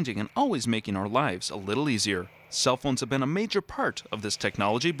constantly changing and always making our lives a little easier. Cell phones have been a major part of this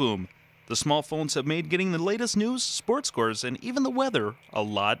technology boom. The small phones have made getting the latest news, sports scores, and even the weather a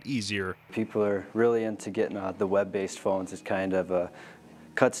lot easier. People are really into getting the web-based phones. It's kind of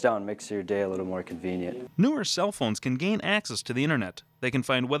cuts down, makes your day a little more convenient. Newer cell phones can gain access to the internet. They can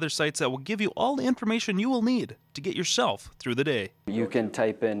find weather sites that will give you all the information you will need to get yourself through the day. You can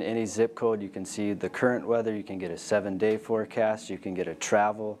type in any zip code, you can see the current weather, you can get a 7-day forecast, you can get the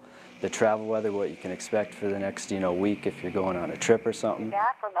travel weather, what you can expect for the next week if you're going on a trip or something.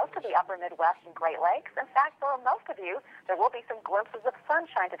 That for most of the upper Midwest and Great Lakes. In fact, for most of you, there will be some glimpses of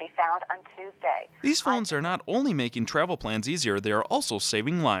sunshine to be found on Tuesday. These phones are not only making travel plans easier, they are also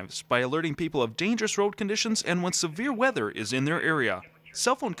saving lives by alerting people of dangerous road conditions and when severe weather is in their area.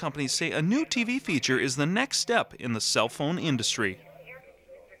 Cell phone companies say a new TV feature is the next step in the cell phone industry.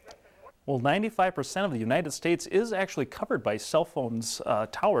 Well, 95% of the United States is actually covered by cell phones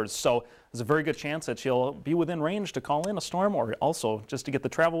towers, so there's a very good chance that you'll be within range to call in a storm or also just to get the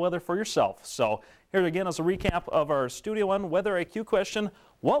travel weather for yourself. So here again is a recap of our Studio One Weather IQ question.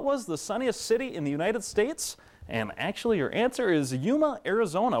 What was the sunniest city in the United States? And actually your answer is Yuma,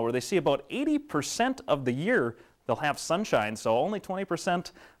 Arizona, where they see about 80% of the year they'll have sunshine, so only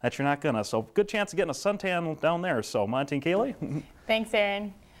 20% that you're not gonna. So good chance of getting a suntan down there. So Monty and Kaylee. Thanks,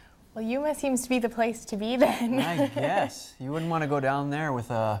 Aaron. Well, Yuma seems to be the place to be then. I guess. You wouldn't want to go down there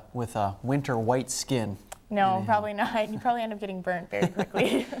with a winter white skin. No, probably not. You probably end up getting burnt very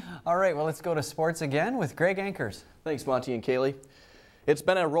quickly. All right, well, let's go to sports again with Greg Ankers. Thanks, Monty and Kaylee. It's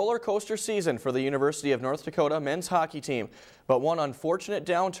been a roller coaster season for the University of North Dakota men's hockey team, but one unfortunate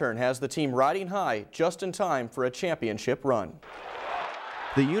downturn has the team riding high just in time for a championship run.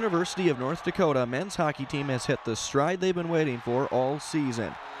 The University of North Dakota men's hockey team has hit the stride they've been waiting for all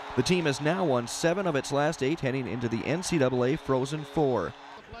season. The team has now won 7 of its last 8 heading into the NCAA Frozen Four.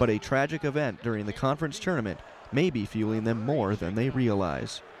 But a tragic event during the conference tournament may be fueling them more than they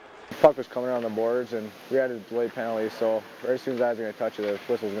realize. The puck was coming around the boards and we had a delayed penalty, so right as soon as I was going to touch it, the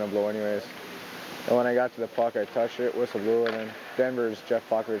whistle was going to blow anyways. And when I got to the puck, I touched it, whistle blew, and then Denver's Jeff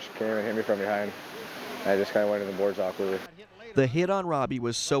Falkovich came and hit me from behind. And I just kind of went into the boards awkwardly. The hit on Robbie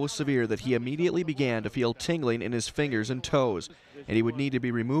was so severe that he immediately began to feel tingling in his fingers and toes, and he would need to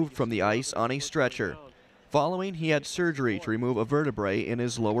be removed from the ice on a stretcher. Following, he had surgery to remove a vertebrae in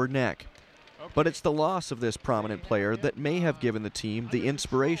his lower neck. But it's the loss of this prominent player that may have given the team the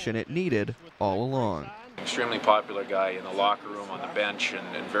inspiration it needed all along. Extremely popular guy in the locker room, on the bench,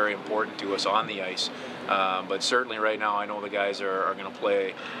 and very important to us on the ice. But certainly right now I know the guys are going to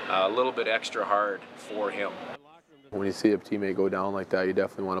play a little bit extra hard for him. When you see a teammate go down like that, you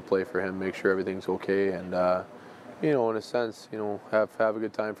definitely want to play for him, make sure everything's okay, and in a sense, have a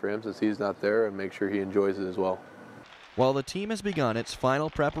good time for him since he's not there, and make sure he enjoys it as well. While the team has begun its final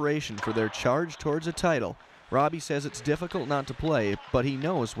preparation for their charge towards a title, Robbie says it's difficult not to play, but he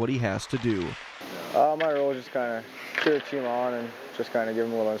knows what he has to do. My role is just kind of cheer the team on and just kind of give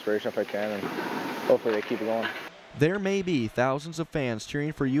them a little inspiration if I can, and hopefully they keep it going. There may be thousands of fans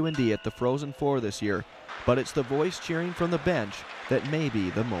cheering for UND at the Frozen Four this year, but it's the voice cheering from the bench that may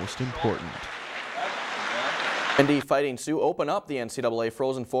be the most important. UND Fighting Sioux open up the NCAA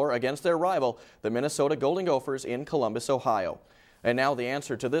Frozen Four against their rival, the Minnesota Golden Gophers in Columbus, Ohio. And now the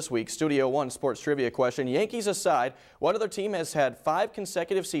answer to this week's Studio One Sports Trivia question. Yankees aside, what other team has had 5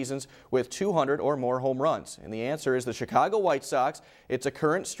 consecutive seasons with 200 or more home runs? And the answer is the Chicago White Sox. It's a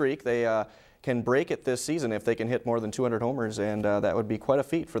current streak. They can break it this season if they can hit more than 200 homers, and that would be quite a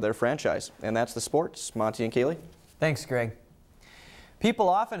feat for their franchise. And that's the sports. Monty and Kaylee. Thanks, Greg. People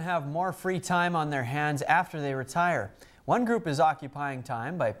often have more free time on their hands after they retire. One group is occupying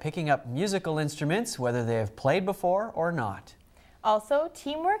time by picking up musical instruments, whether they have played before or not. Also,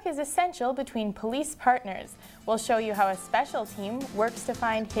 teamwork is essential between police partners. We'll show you how a special team works to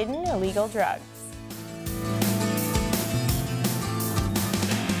find hidden illegal drugs.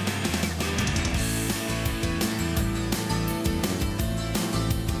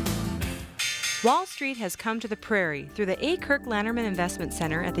 Wall Street has come to the prairie through the A. Kirk Lanterman Investment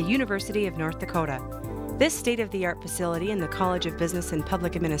Center at the University of North Dakota. This state-of-the-art facility in the College of Business and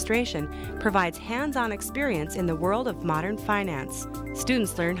Public Administration provides hands-on experience in the world of modern finance.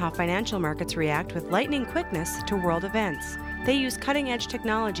 Students learn how financial markets react with lightning quickness to world events. They use cutting-edge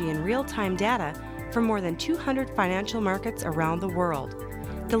technology and real-time data for more than 200 financial markets around the world.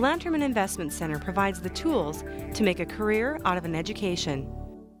 The Lanterman Investment Center provides the tools to make a career out of an education.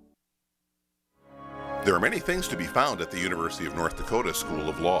 There are many things to be found at the University of North Dakota School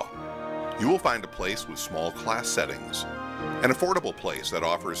of Law. You will find a place with small class settings, an affordable place that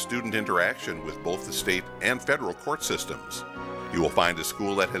offers student interaction with both the state and federal court systems. You will find a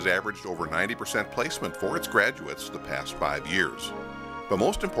school that has averaged over 90% placement for its graduates the past 5 years. But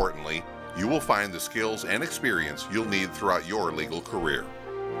most importantly, you will find the skills and experience you'll need throughout your legal career.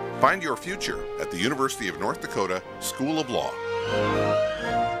 Find your future at the University of North Dakota School of Law.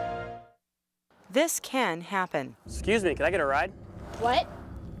 This can happen. Excuse me, can I get a ride? What?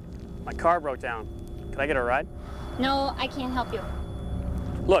 My car broke down. Can I get a ride? No, I can't help you.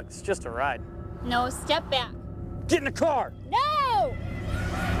 Look, it's just a ride. No, step back. Get in the car! No!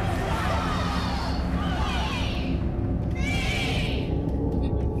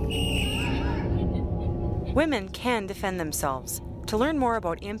 Women can defend themselves. To learn more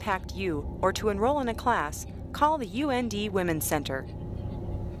about Impact U or to enroll in a class, call the UND Women's Center.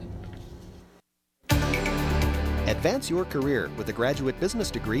 Advance your career with a graduate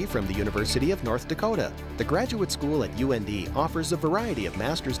business degree from the University of North Dakota. The graduate school at UND offers a variety of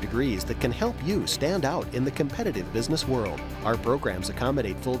master's degrees that can help you stand out in the competitive business world. Our programs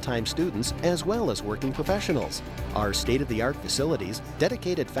accommodate full-time students as well as working professionals. Our state-of-the-art facilities,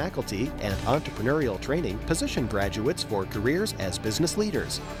 dedicated faculty, and entrepreneurial training position graduates for careers as business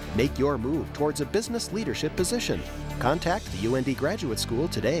leaders. Make your move towards a business leadership position. Contact the UND Graduate School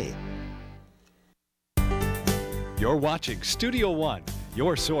today. You're watching Studio One,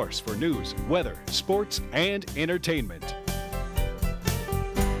 your source for news, weather, sports, and entertainment.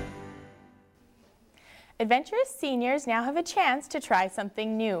 Adventurous seniors now have a chance to try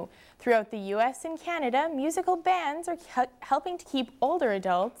something new. Throughout the U.S. and Canada, musical bands are helping to keep older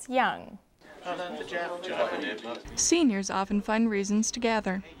adults young. Seniors often find reasons to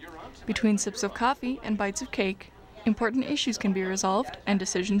gather. Between sips of coffee and bites of cake, important issues can be resolved and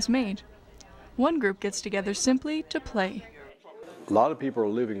decisions made. One group gets together simply to play. A lot of people are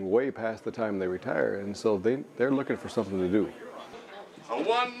living way past the time they retire, and so they're looking for something to do. A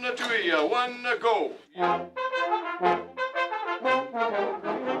 1, a 2, a 1, a go.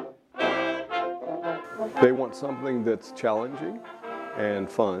 They want something that's challenging and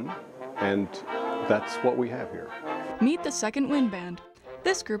fun, and that's what we have here. Meet the Second Wind Band.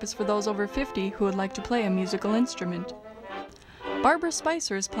 This group is for those over 50 who would like to play a musical instrument. Barbara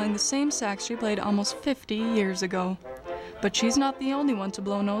Spicer is playing the same sax she played almost 50 years ago. But she's not the only one to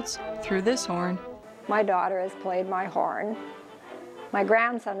blow notes through this horn. My daughter has played my horn. My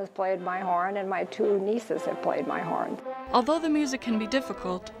grandson has played my horn, and my 2 nieces have played my horn. Although the music can be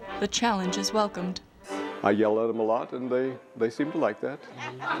difficult, the challenge is welcomed. I yell at them a lot, and they seem to like that.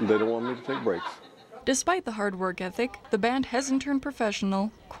 And they don't want me to take breaks. Despite the hard work ethic, the band hasn't turned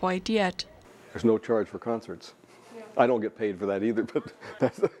professional quite yet. There's no charge for concerts. I don't get paid for that either, but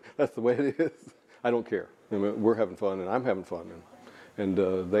that's the way it is. I don't care. I mean, we're having fun, and I'm having fun, and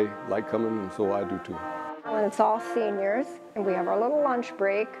they like coming, and so I do too. When it's all seniors, and we have our little lunch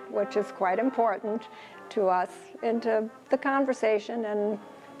break, which is quite important to us, into the conversation, and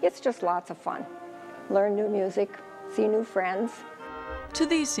it's just lots of fun. Learn new music, see new friends. To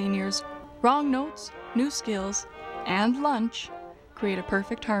these seniors, wrong notes, new skills, and lunch create a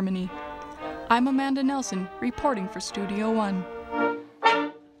perfect harmony. I'm Amanda Nelson, reporting for Studio One.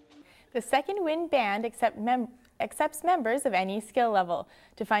 The Second Wind Band accepts members of any skill level.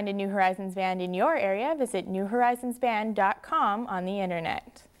 To find a New Horizons band in your area, visit newhorizonsband.com on the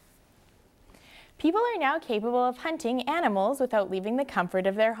internet. People are now capable of hunting animals without leaving the comfort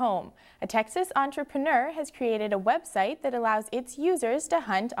of their home. A Texas entrepreneur has created a website that allows its users to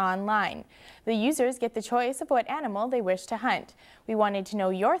hunt online. The users get the choice of what animal they wish to hunt. We wanted to know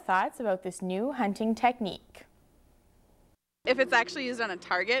your thoughts about this new hunting technique. If it's actually used on a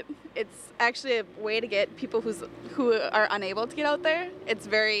target, it's actually a way to get people who are unable to get out there. It's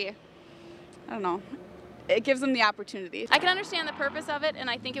very, I don't know, it gives them the opportunity. I can understand the purpose of it, and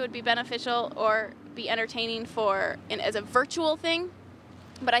I think it would be beneficial or be entertaining as a virtual thing,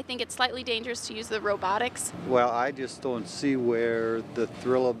 but I think it's slightly dangerous to use the robotics. Well, I just don't see where the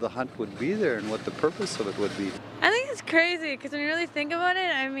thrill of the hunt would be there and what the purpose of it would be. I think it's crazy because when you really think about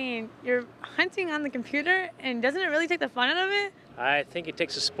it, I mean, you're hunting on the computer, and doesn't it really take the fun out of it? I think it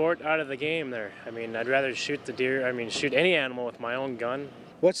takes the sport out of the game there. I mean, I'd rather shoot the deer, shoot any animal with my own gun.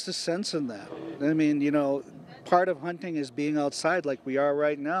 What's the sense in that? I mean, you know, part of hunting is being outside like we are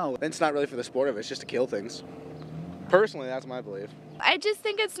right now. It's not really for the sport of it, it's just to kill things. Personally, that's my belief. I just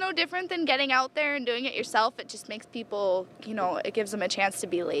think it's no different than getting out there and doing it yourself. It just makes people, it gives them a chance to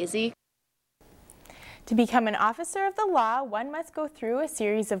be lazy. To become an officer of the law, one must go through a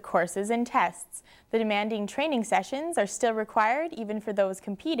series of courses and tests. The demanding training sessions are still required even for those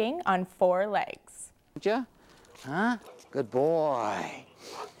competing on 4 legs. Huh? Good boy.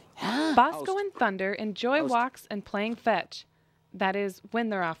 Bosco and Thunder enjoy walks and playing fetch. That is, when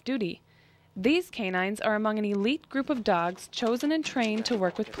they're off duty. These canines are among an elite group of dogs chosen and trained to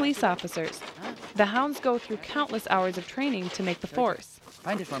work with police officers. The hounds go through countless hours of training to make the force.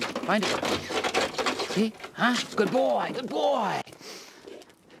 Find it for me. Find it. See? Huh? Good boy. Good boy.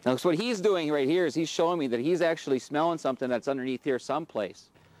 Now, so what he's doing right here is he's showing me that he's actually smelling something that's underneath here someplace.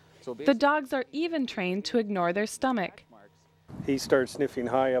 So the dogs are even trained to ignore their stomach. He starts sniffing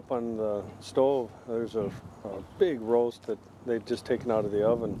high up on the stove. There's a big roast that they've just taken out of the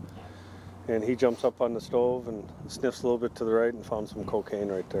oven. And he jumps up on the stove and sniffs a little bit to the right and found some cocaine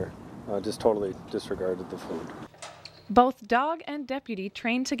right there. Just totally disregarded the food. Both dog and deputy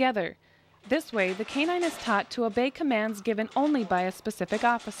train together. This way, the canine is taught to obey commands given only by a specific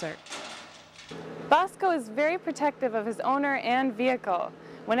officer. Bosco is very protective of his owner and vehicle.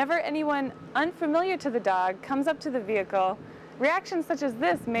 Whenever anyone unfamiliar to the dog comes up to the vehicle, reactions such as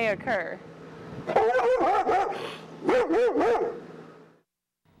this may occur.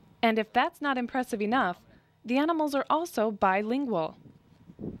 And if that's not impressive enough, the animals are also bilingual.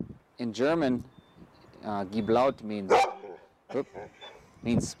 In German, gib laut means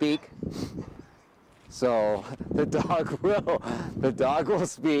speak. So the dog will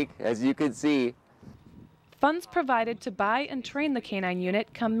speak, as you can see. Funds provided to buy and train the canine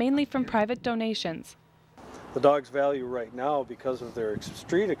unit come mainly from private donations. The dog's value right now, because of their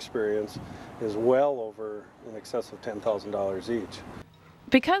street experience, is well over in excess of $10,000 each.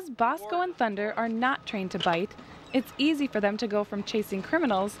 Because Bosco and Thunder are not trained to bite, it's easy for them to go from chasing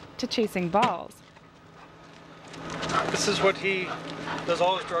criminals to chasing balls. This is what he does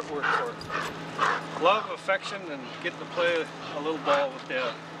all his drug work for. Love, affection, and getting to play a little ball with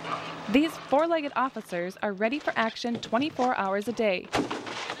Dad. These four-legged officers are ready for action 24 hours a day.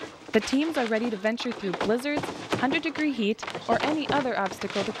 The teams are ready to venture through blizzards, 100-degree heat, or any other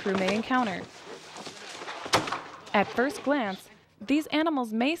obstacle the crew may encounter. At first glance, these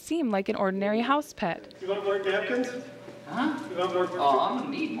animals may seem like an ordinary house pet. You want more napkins? Huh? Oh, I'm gonna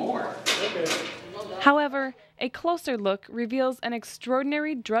need more. Okay. However, a closer look reveals an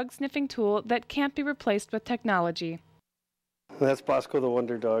extraordinary drug-sniffing tool that can't be replaced with technology. That's Bosco the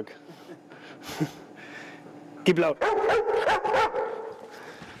Wonder Dog. Keep loud.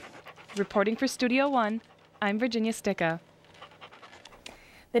 Reporting for Studio One, I'm Virginia Sticka.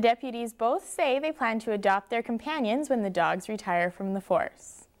 The deputies both say they plan to adopt their companions when the dogs retire from the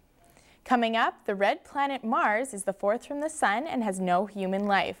force. Coming up, the red planet Mars is the fourth from the sun and has no human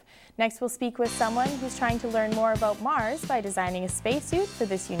life. Next, we'll speak with someone who's trying to learn more about Mars by designing a spacesuit for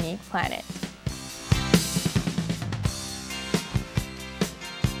this unique planet.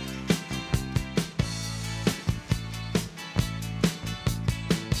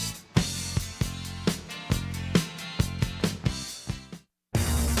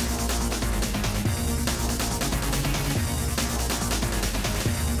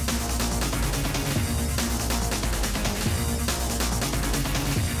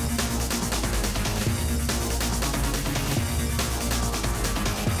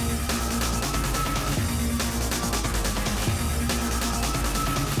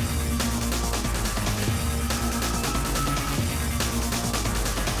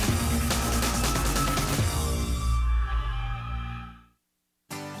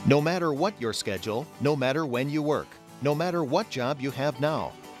 No matter what your schedule, no matter when you work, no matter what job you have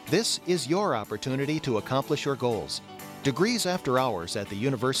now, this is your opportunity to accomplish your goals. Degrees After Hours at the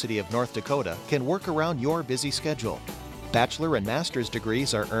University of North Dakota can work around your busy schedule. Bachelor and master's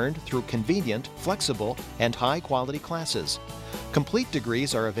degrees are earned through convenient, flexible, and high-quality classes. Complete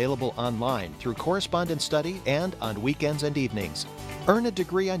degrees are available online through correspondence study and on weekends and evenings. Earn a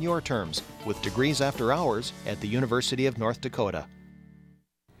degree on your terms with Degrees After Hours at the University of North Dakota.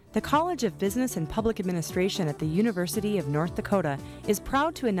 The College of Business and Public Administration at the University of North Dakota is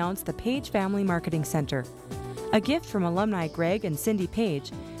proud to announce the Page Family Marketing Center. A gift from alumni Greg and Cindy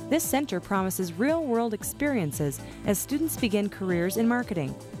Page, this center promises real-world experiences as students begin careers in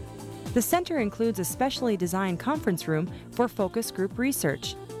marketing. The center includes a specially designed conference room for focus group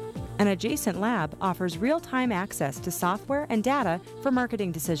research. An adjacent lab offers real-time access to software and data for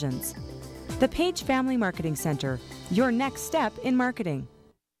marketing decisions. The Page Family Marketing Center, your next step in marketing.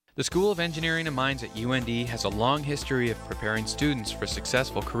 The School of Engineering and Mines at UND has a long history of preparing students for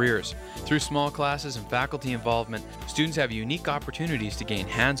successful careers. Through small classes and faculty involvement, students have unique opportunities to gain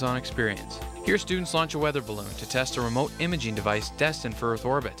hands-on experience. Here, students launch a weather balloon to test a remote imaging device destined for Earth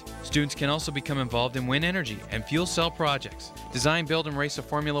orbit. Students can also become involved in wind energy and fuel cell projects, design, build, and race a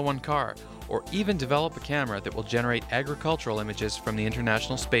Formula One car, or even develop a camera that will generate agricultural images from the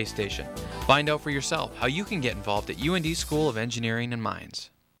International Space Station. Find out for yourself how you can get involved at UND School of Engineering and Mines.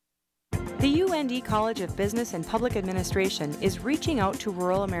 The UND College of Business and Public Administration is reaching out to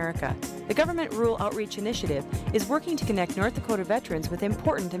rural America. The Government Rural Outreach Initiative is working to connect North Dakota veterans with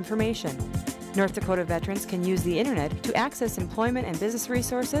important information. North Dakota veterans can use the internet to access employment and business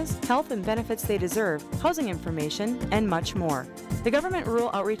resources, health and benefits they deserve, housing information, and much more. The Government Rural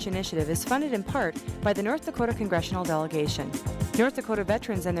Outreach Initiative is funded in part by the North Dakota Congressional Delegation. North Dakota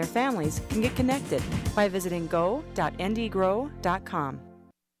veterans and their families can get connected by visiting go.ndgrow.com.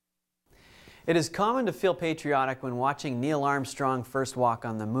 It is common to feel patriotic when watching Neil Armstrong first walk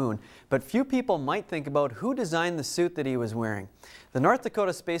on the moon, but few people might think about who designed the suit that he was wearing. The North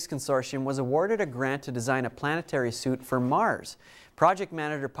Dakota Space Consortium was awarded a grant to design a planetary suit for Mars. Project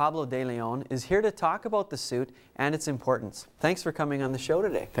manager Pablo DeLeon is here to talk about the suit and its importance. Thanks for coming on the show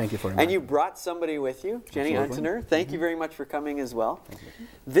today. Thank you for inviting me. And you brought somebody with you, Jenny Untener. Thank you very much for coming as well. Thank you.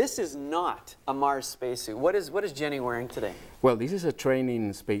 This is not a Mars spacesuit. What is Jenny wearing today? Well, this is a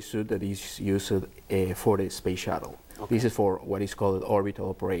training spacesuit that is used for the space shuttle. Okay. This is for what is called orbital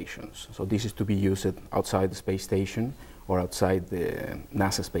operations. So this is to be used outside the space station or outside the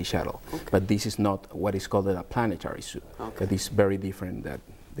NASA space shuttle. Okay. But this is not what is called a planetary suit. Okay. That is very different than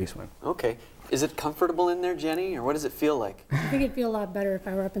this one. Okay. Is it comfortable in there, Jenny, or what does it feel like? I think it'd feel a lot better if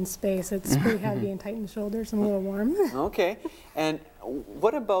I were up in space. It's pretty heavy and tight in the shoulders and a little warm. Okay. And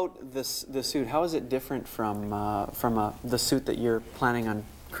what about the suit? How is it different from the suit that you're planning on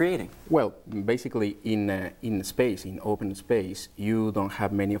creating? Well, basically in space, in open space, you don't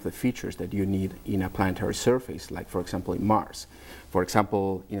have many of the features that you need in a planetary surface, like for example in Mars. For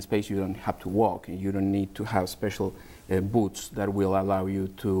example, in space you don't have to walk, and you don't need to have special boots that will allow you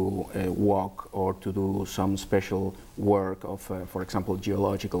to walk or to do some special work of, for example,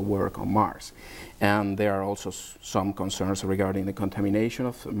 geological work on Mars. And there are also some concerns regarding the contamination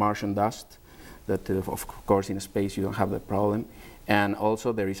of Martian dust, that of course in space you don't have that problem. And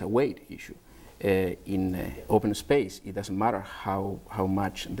also there is a weight issue. In open space, it doesn't matter how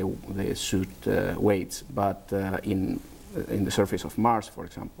much the suit weighs, but in the surface of Mars, for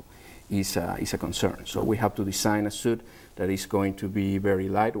example, is a concern. So we have to design a suit that is going to be very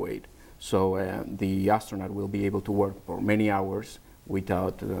lightweight, so the astronaut will be able to work for many hours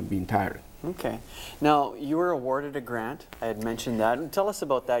without being tired. Okay. Now, you were awarded a grant. I had mentioned that. Tell us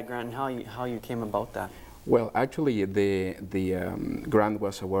about that grant and how you came about that. Well, actually, the grant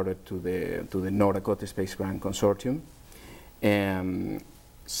was awarded to the North Dakota Space Grant Consortium.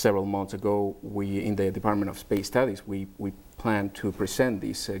 Several months ago, we in the Department of Space Studies we planned to present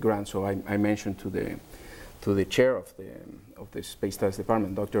this grant. So I mentioned to the chair of the Space Studies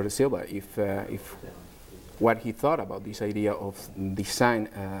Department, Dr. De Silva, if what he thought about this idea of design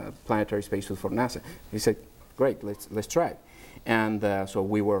a planetary spacesuit for NASA. He said, "Great, let's try it." And so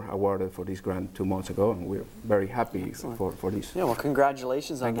we were awarded for this grant 2 months ago, and we're very happy for this. Yeah, well,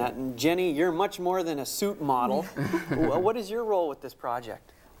 congratulations on that. And Jenny, you're much more than a suit model. What is your role with this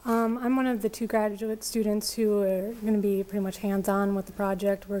project? I'm one of the 2 graduate students who are going to be pretty much hands-on with the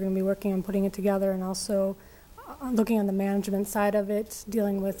project. We're going to be working on putting it together and also looking on the management side of it,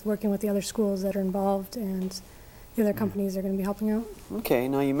 working with the other schools that are involved, and the other companies are going to be helping out. Okay,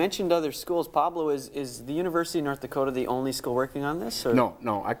 now you mentioned other schools. Pablo, is the University of North Dakota the only school working on this? Or?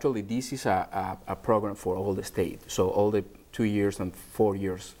 No, actually this is a program for all the state. So all the 2 years and 4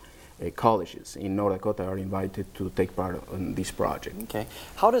 years colleges in North Dakota are invited to take part in this project. Okay.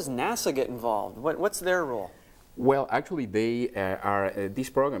 How does NASA get involved? What's their role? Well, actually, they this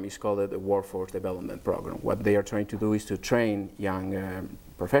program is called the Workforce Development Program. What they are trying to do is to train young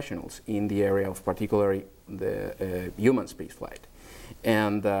professionals in the area of particularly the human spaceflight.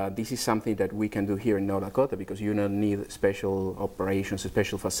 And this is something that we can do here in North Dakota because you don't need special operations,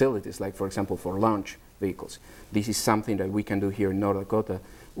 special facilities, like, for example, for launch vehicles. This is something that we can do here in North Dakota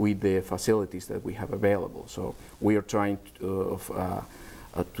with the facilities that we have available. So we are trying to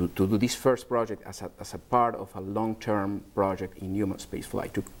do this first project as a part of a long-term project in human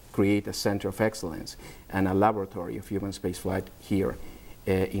spaceflight, to create a center of excellence and a laboratory of human spaceflight here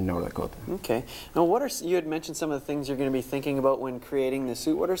in North Dakota. Okay. Now, you had mentioned some of the things you're going to be thinking about when creating the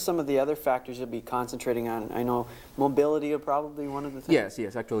suit. What are some of the other factors you'll be concentrating on? I know mobility are probably one of the things.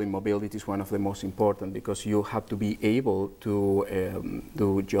 Yes. Actually, mobility is one of the most important because you have to be able to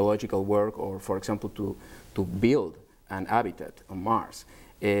do geological work, or, for example, to build an habitat on Mars.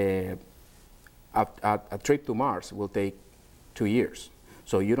 A trip to Mars will take 2 years.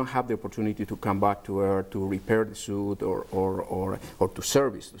 So you don't have the opportunity to come back to Earth to repair the suit or to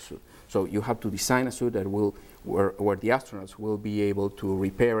service the suit. So you have to design a suit that where the astronauts will be able to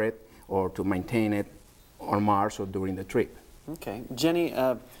repair it or to maintain it on Mars or during the trip. Okay. Jenny,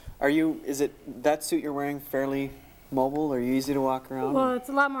 is it that suit you're wearing fairly mobile? Are you easy to walk around? Well, it's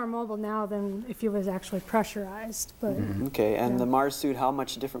a lot more mobile now than if it was actually pressurized. But Okay, and yeah. the Mars suit, how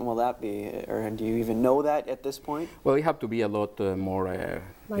much different will that be? Or do you even know that at this point? Well, it have to be a lot more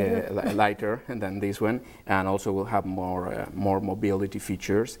lighter than this one, and also will have more mobility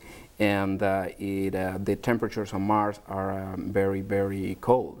features. And the temperatures on Mars are very, very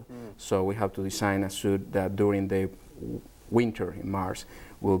cold. So we have to design a suit that during the winter in Mars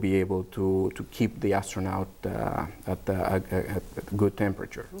will be able to keep the astronaut at a good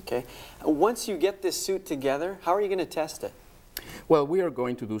temperature. Okay. Once you get this suit together, how are you going to test it? Well, we are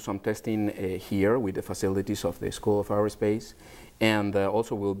going to do some testing here with the facilities of the School of Aerospace, and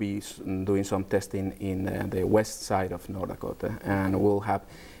also we'll be doing some testing in the west side of North Dakota, and we'll have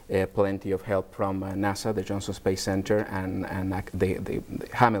plenty of help from NASA, the Johnson Space Center, and the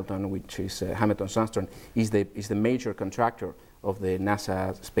Hamilton, which is Hamilton Sandstrom, is the major contractor of the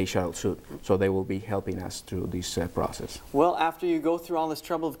NASA space shuttle suit. So they will be helping us through this process. Well, after you go through all this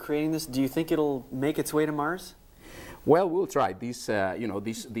trouble of creating this, do you think it'll make its way to Mars? Well, we'll try. This,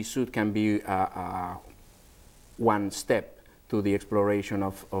 this suit can be one step to the exploration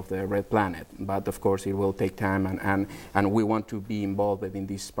of the red planet, but of course it will take time, and we want to be involved in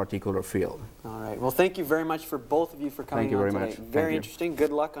this particular field. All right. Well, thank you very much for both of you for coming Thank you on very today. much. Very interesting.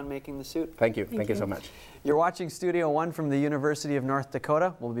 Good luck on making the suit. Thank you. Thank you so much. You're watching Studio One from the University of North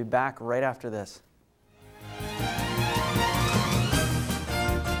Dakota. We'll be back right after this.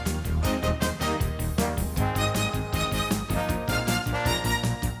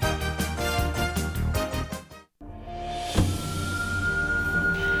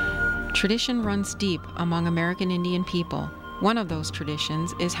 Tradition runs deep among American Indian people. One of those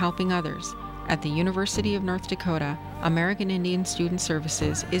traditions is helping others. At the University of North Dakota, American Indian Student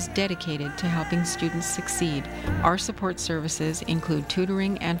Services is dedicated to helping students succeed. Our support services include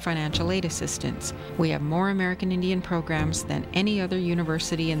tutoring and financial aid assistance. We have more American Indian programs than any other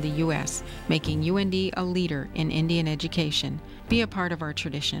university in the U.S., making UND a leader in Indian education. Be a part of our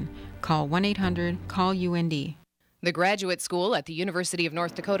tradition. Call 1-800-CALL-UND. The Graduate School at the University of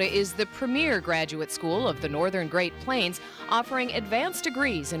North Dakota is the premier graduate school of the Northern Great Plains, offering advanced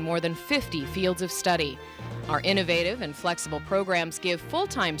degrees in more than 50 fields of study. Our innovative and flexible programs give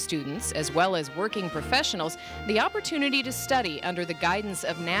full-time students, as well as working professionals, the opportunity to study under the guidance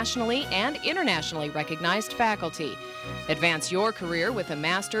of nationally and internationally recognized faculty. Advance your career with a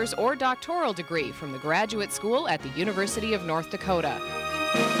master's or doctoral degree from the Graduate School at the University of North Dakota.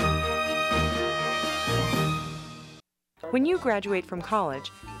 When you graduate from college,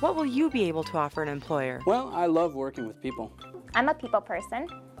 what will you be able to offer an employer? Well, I love working with people. I'm a people person.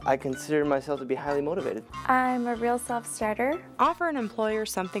 I consider myself to be highly motivated. I'm a real self-starter. Offer an employer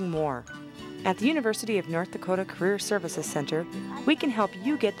something more. At the University of North Dakota Career Services Center, we can help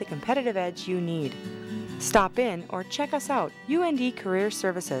you get the competitive edge you need. Stop in or check us out, UND Career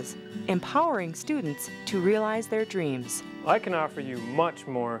Services, empowering students to realize their dreams. I can offer you much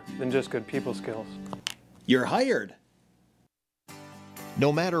more than just good people skills. You're hired.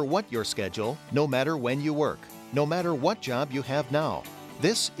 No matter what your schedule, no matter when you work, no matter what job you have now,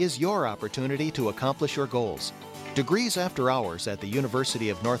 this is your opportunity to accomplish your goals. Degrees After Hours at the University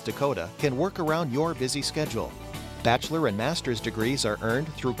of North Dakota can work around your busy schedule. Bachelor and master's degrees are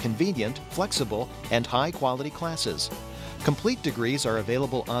earned through convenient, flexible, and high-quality classes. Complete degrees are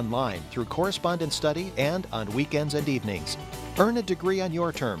available online through correspondence study and on weekends and evenings. Earn a degree on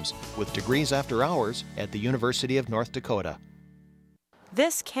your terms with Degrees After Hours at the University of North Dakota.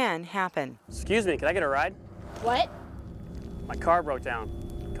 This can happen. Excuse me, can I get a ride? What? My car broke down.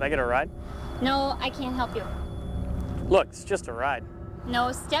 Can I get a ride? No, I can't help you. Look, it's just a ride.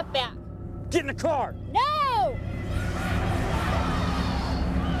 No, step back. Get in the car! No!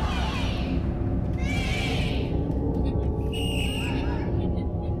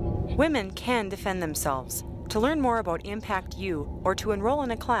 Women can defend themselves. To learn more about Impact U or to enroll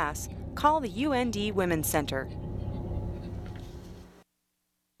in a class, call the UND Women's Center.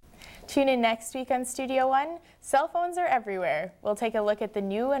 Tune in next week on Studio One. Cell phones are everywhere. We'll take a look at the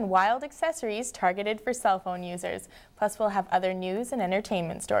new and wild accessories targeted for cell phone users. Plus, we'll have other news and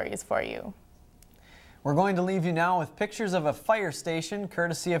entertainment stories for you. We're going to leave you now with pictures of a fire station,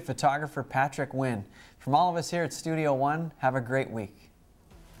 courtesy of photographer Patrick Wynn. From all of us here at Studio One, have a great week.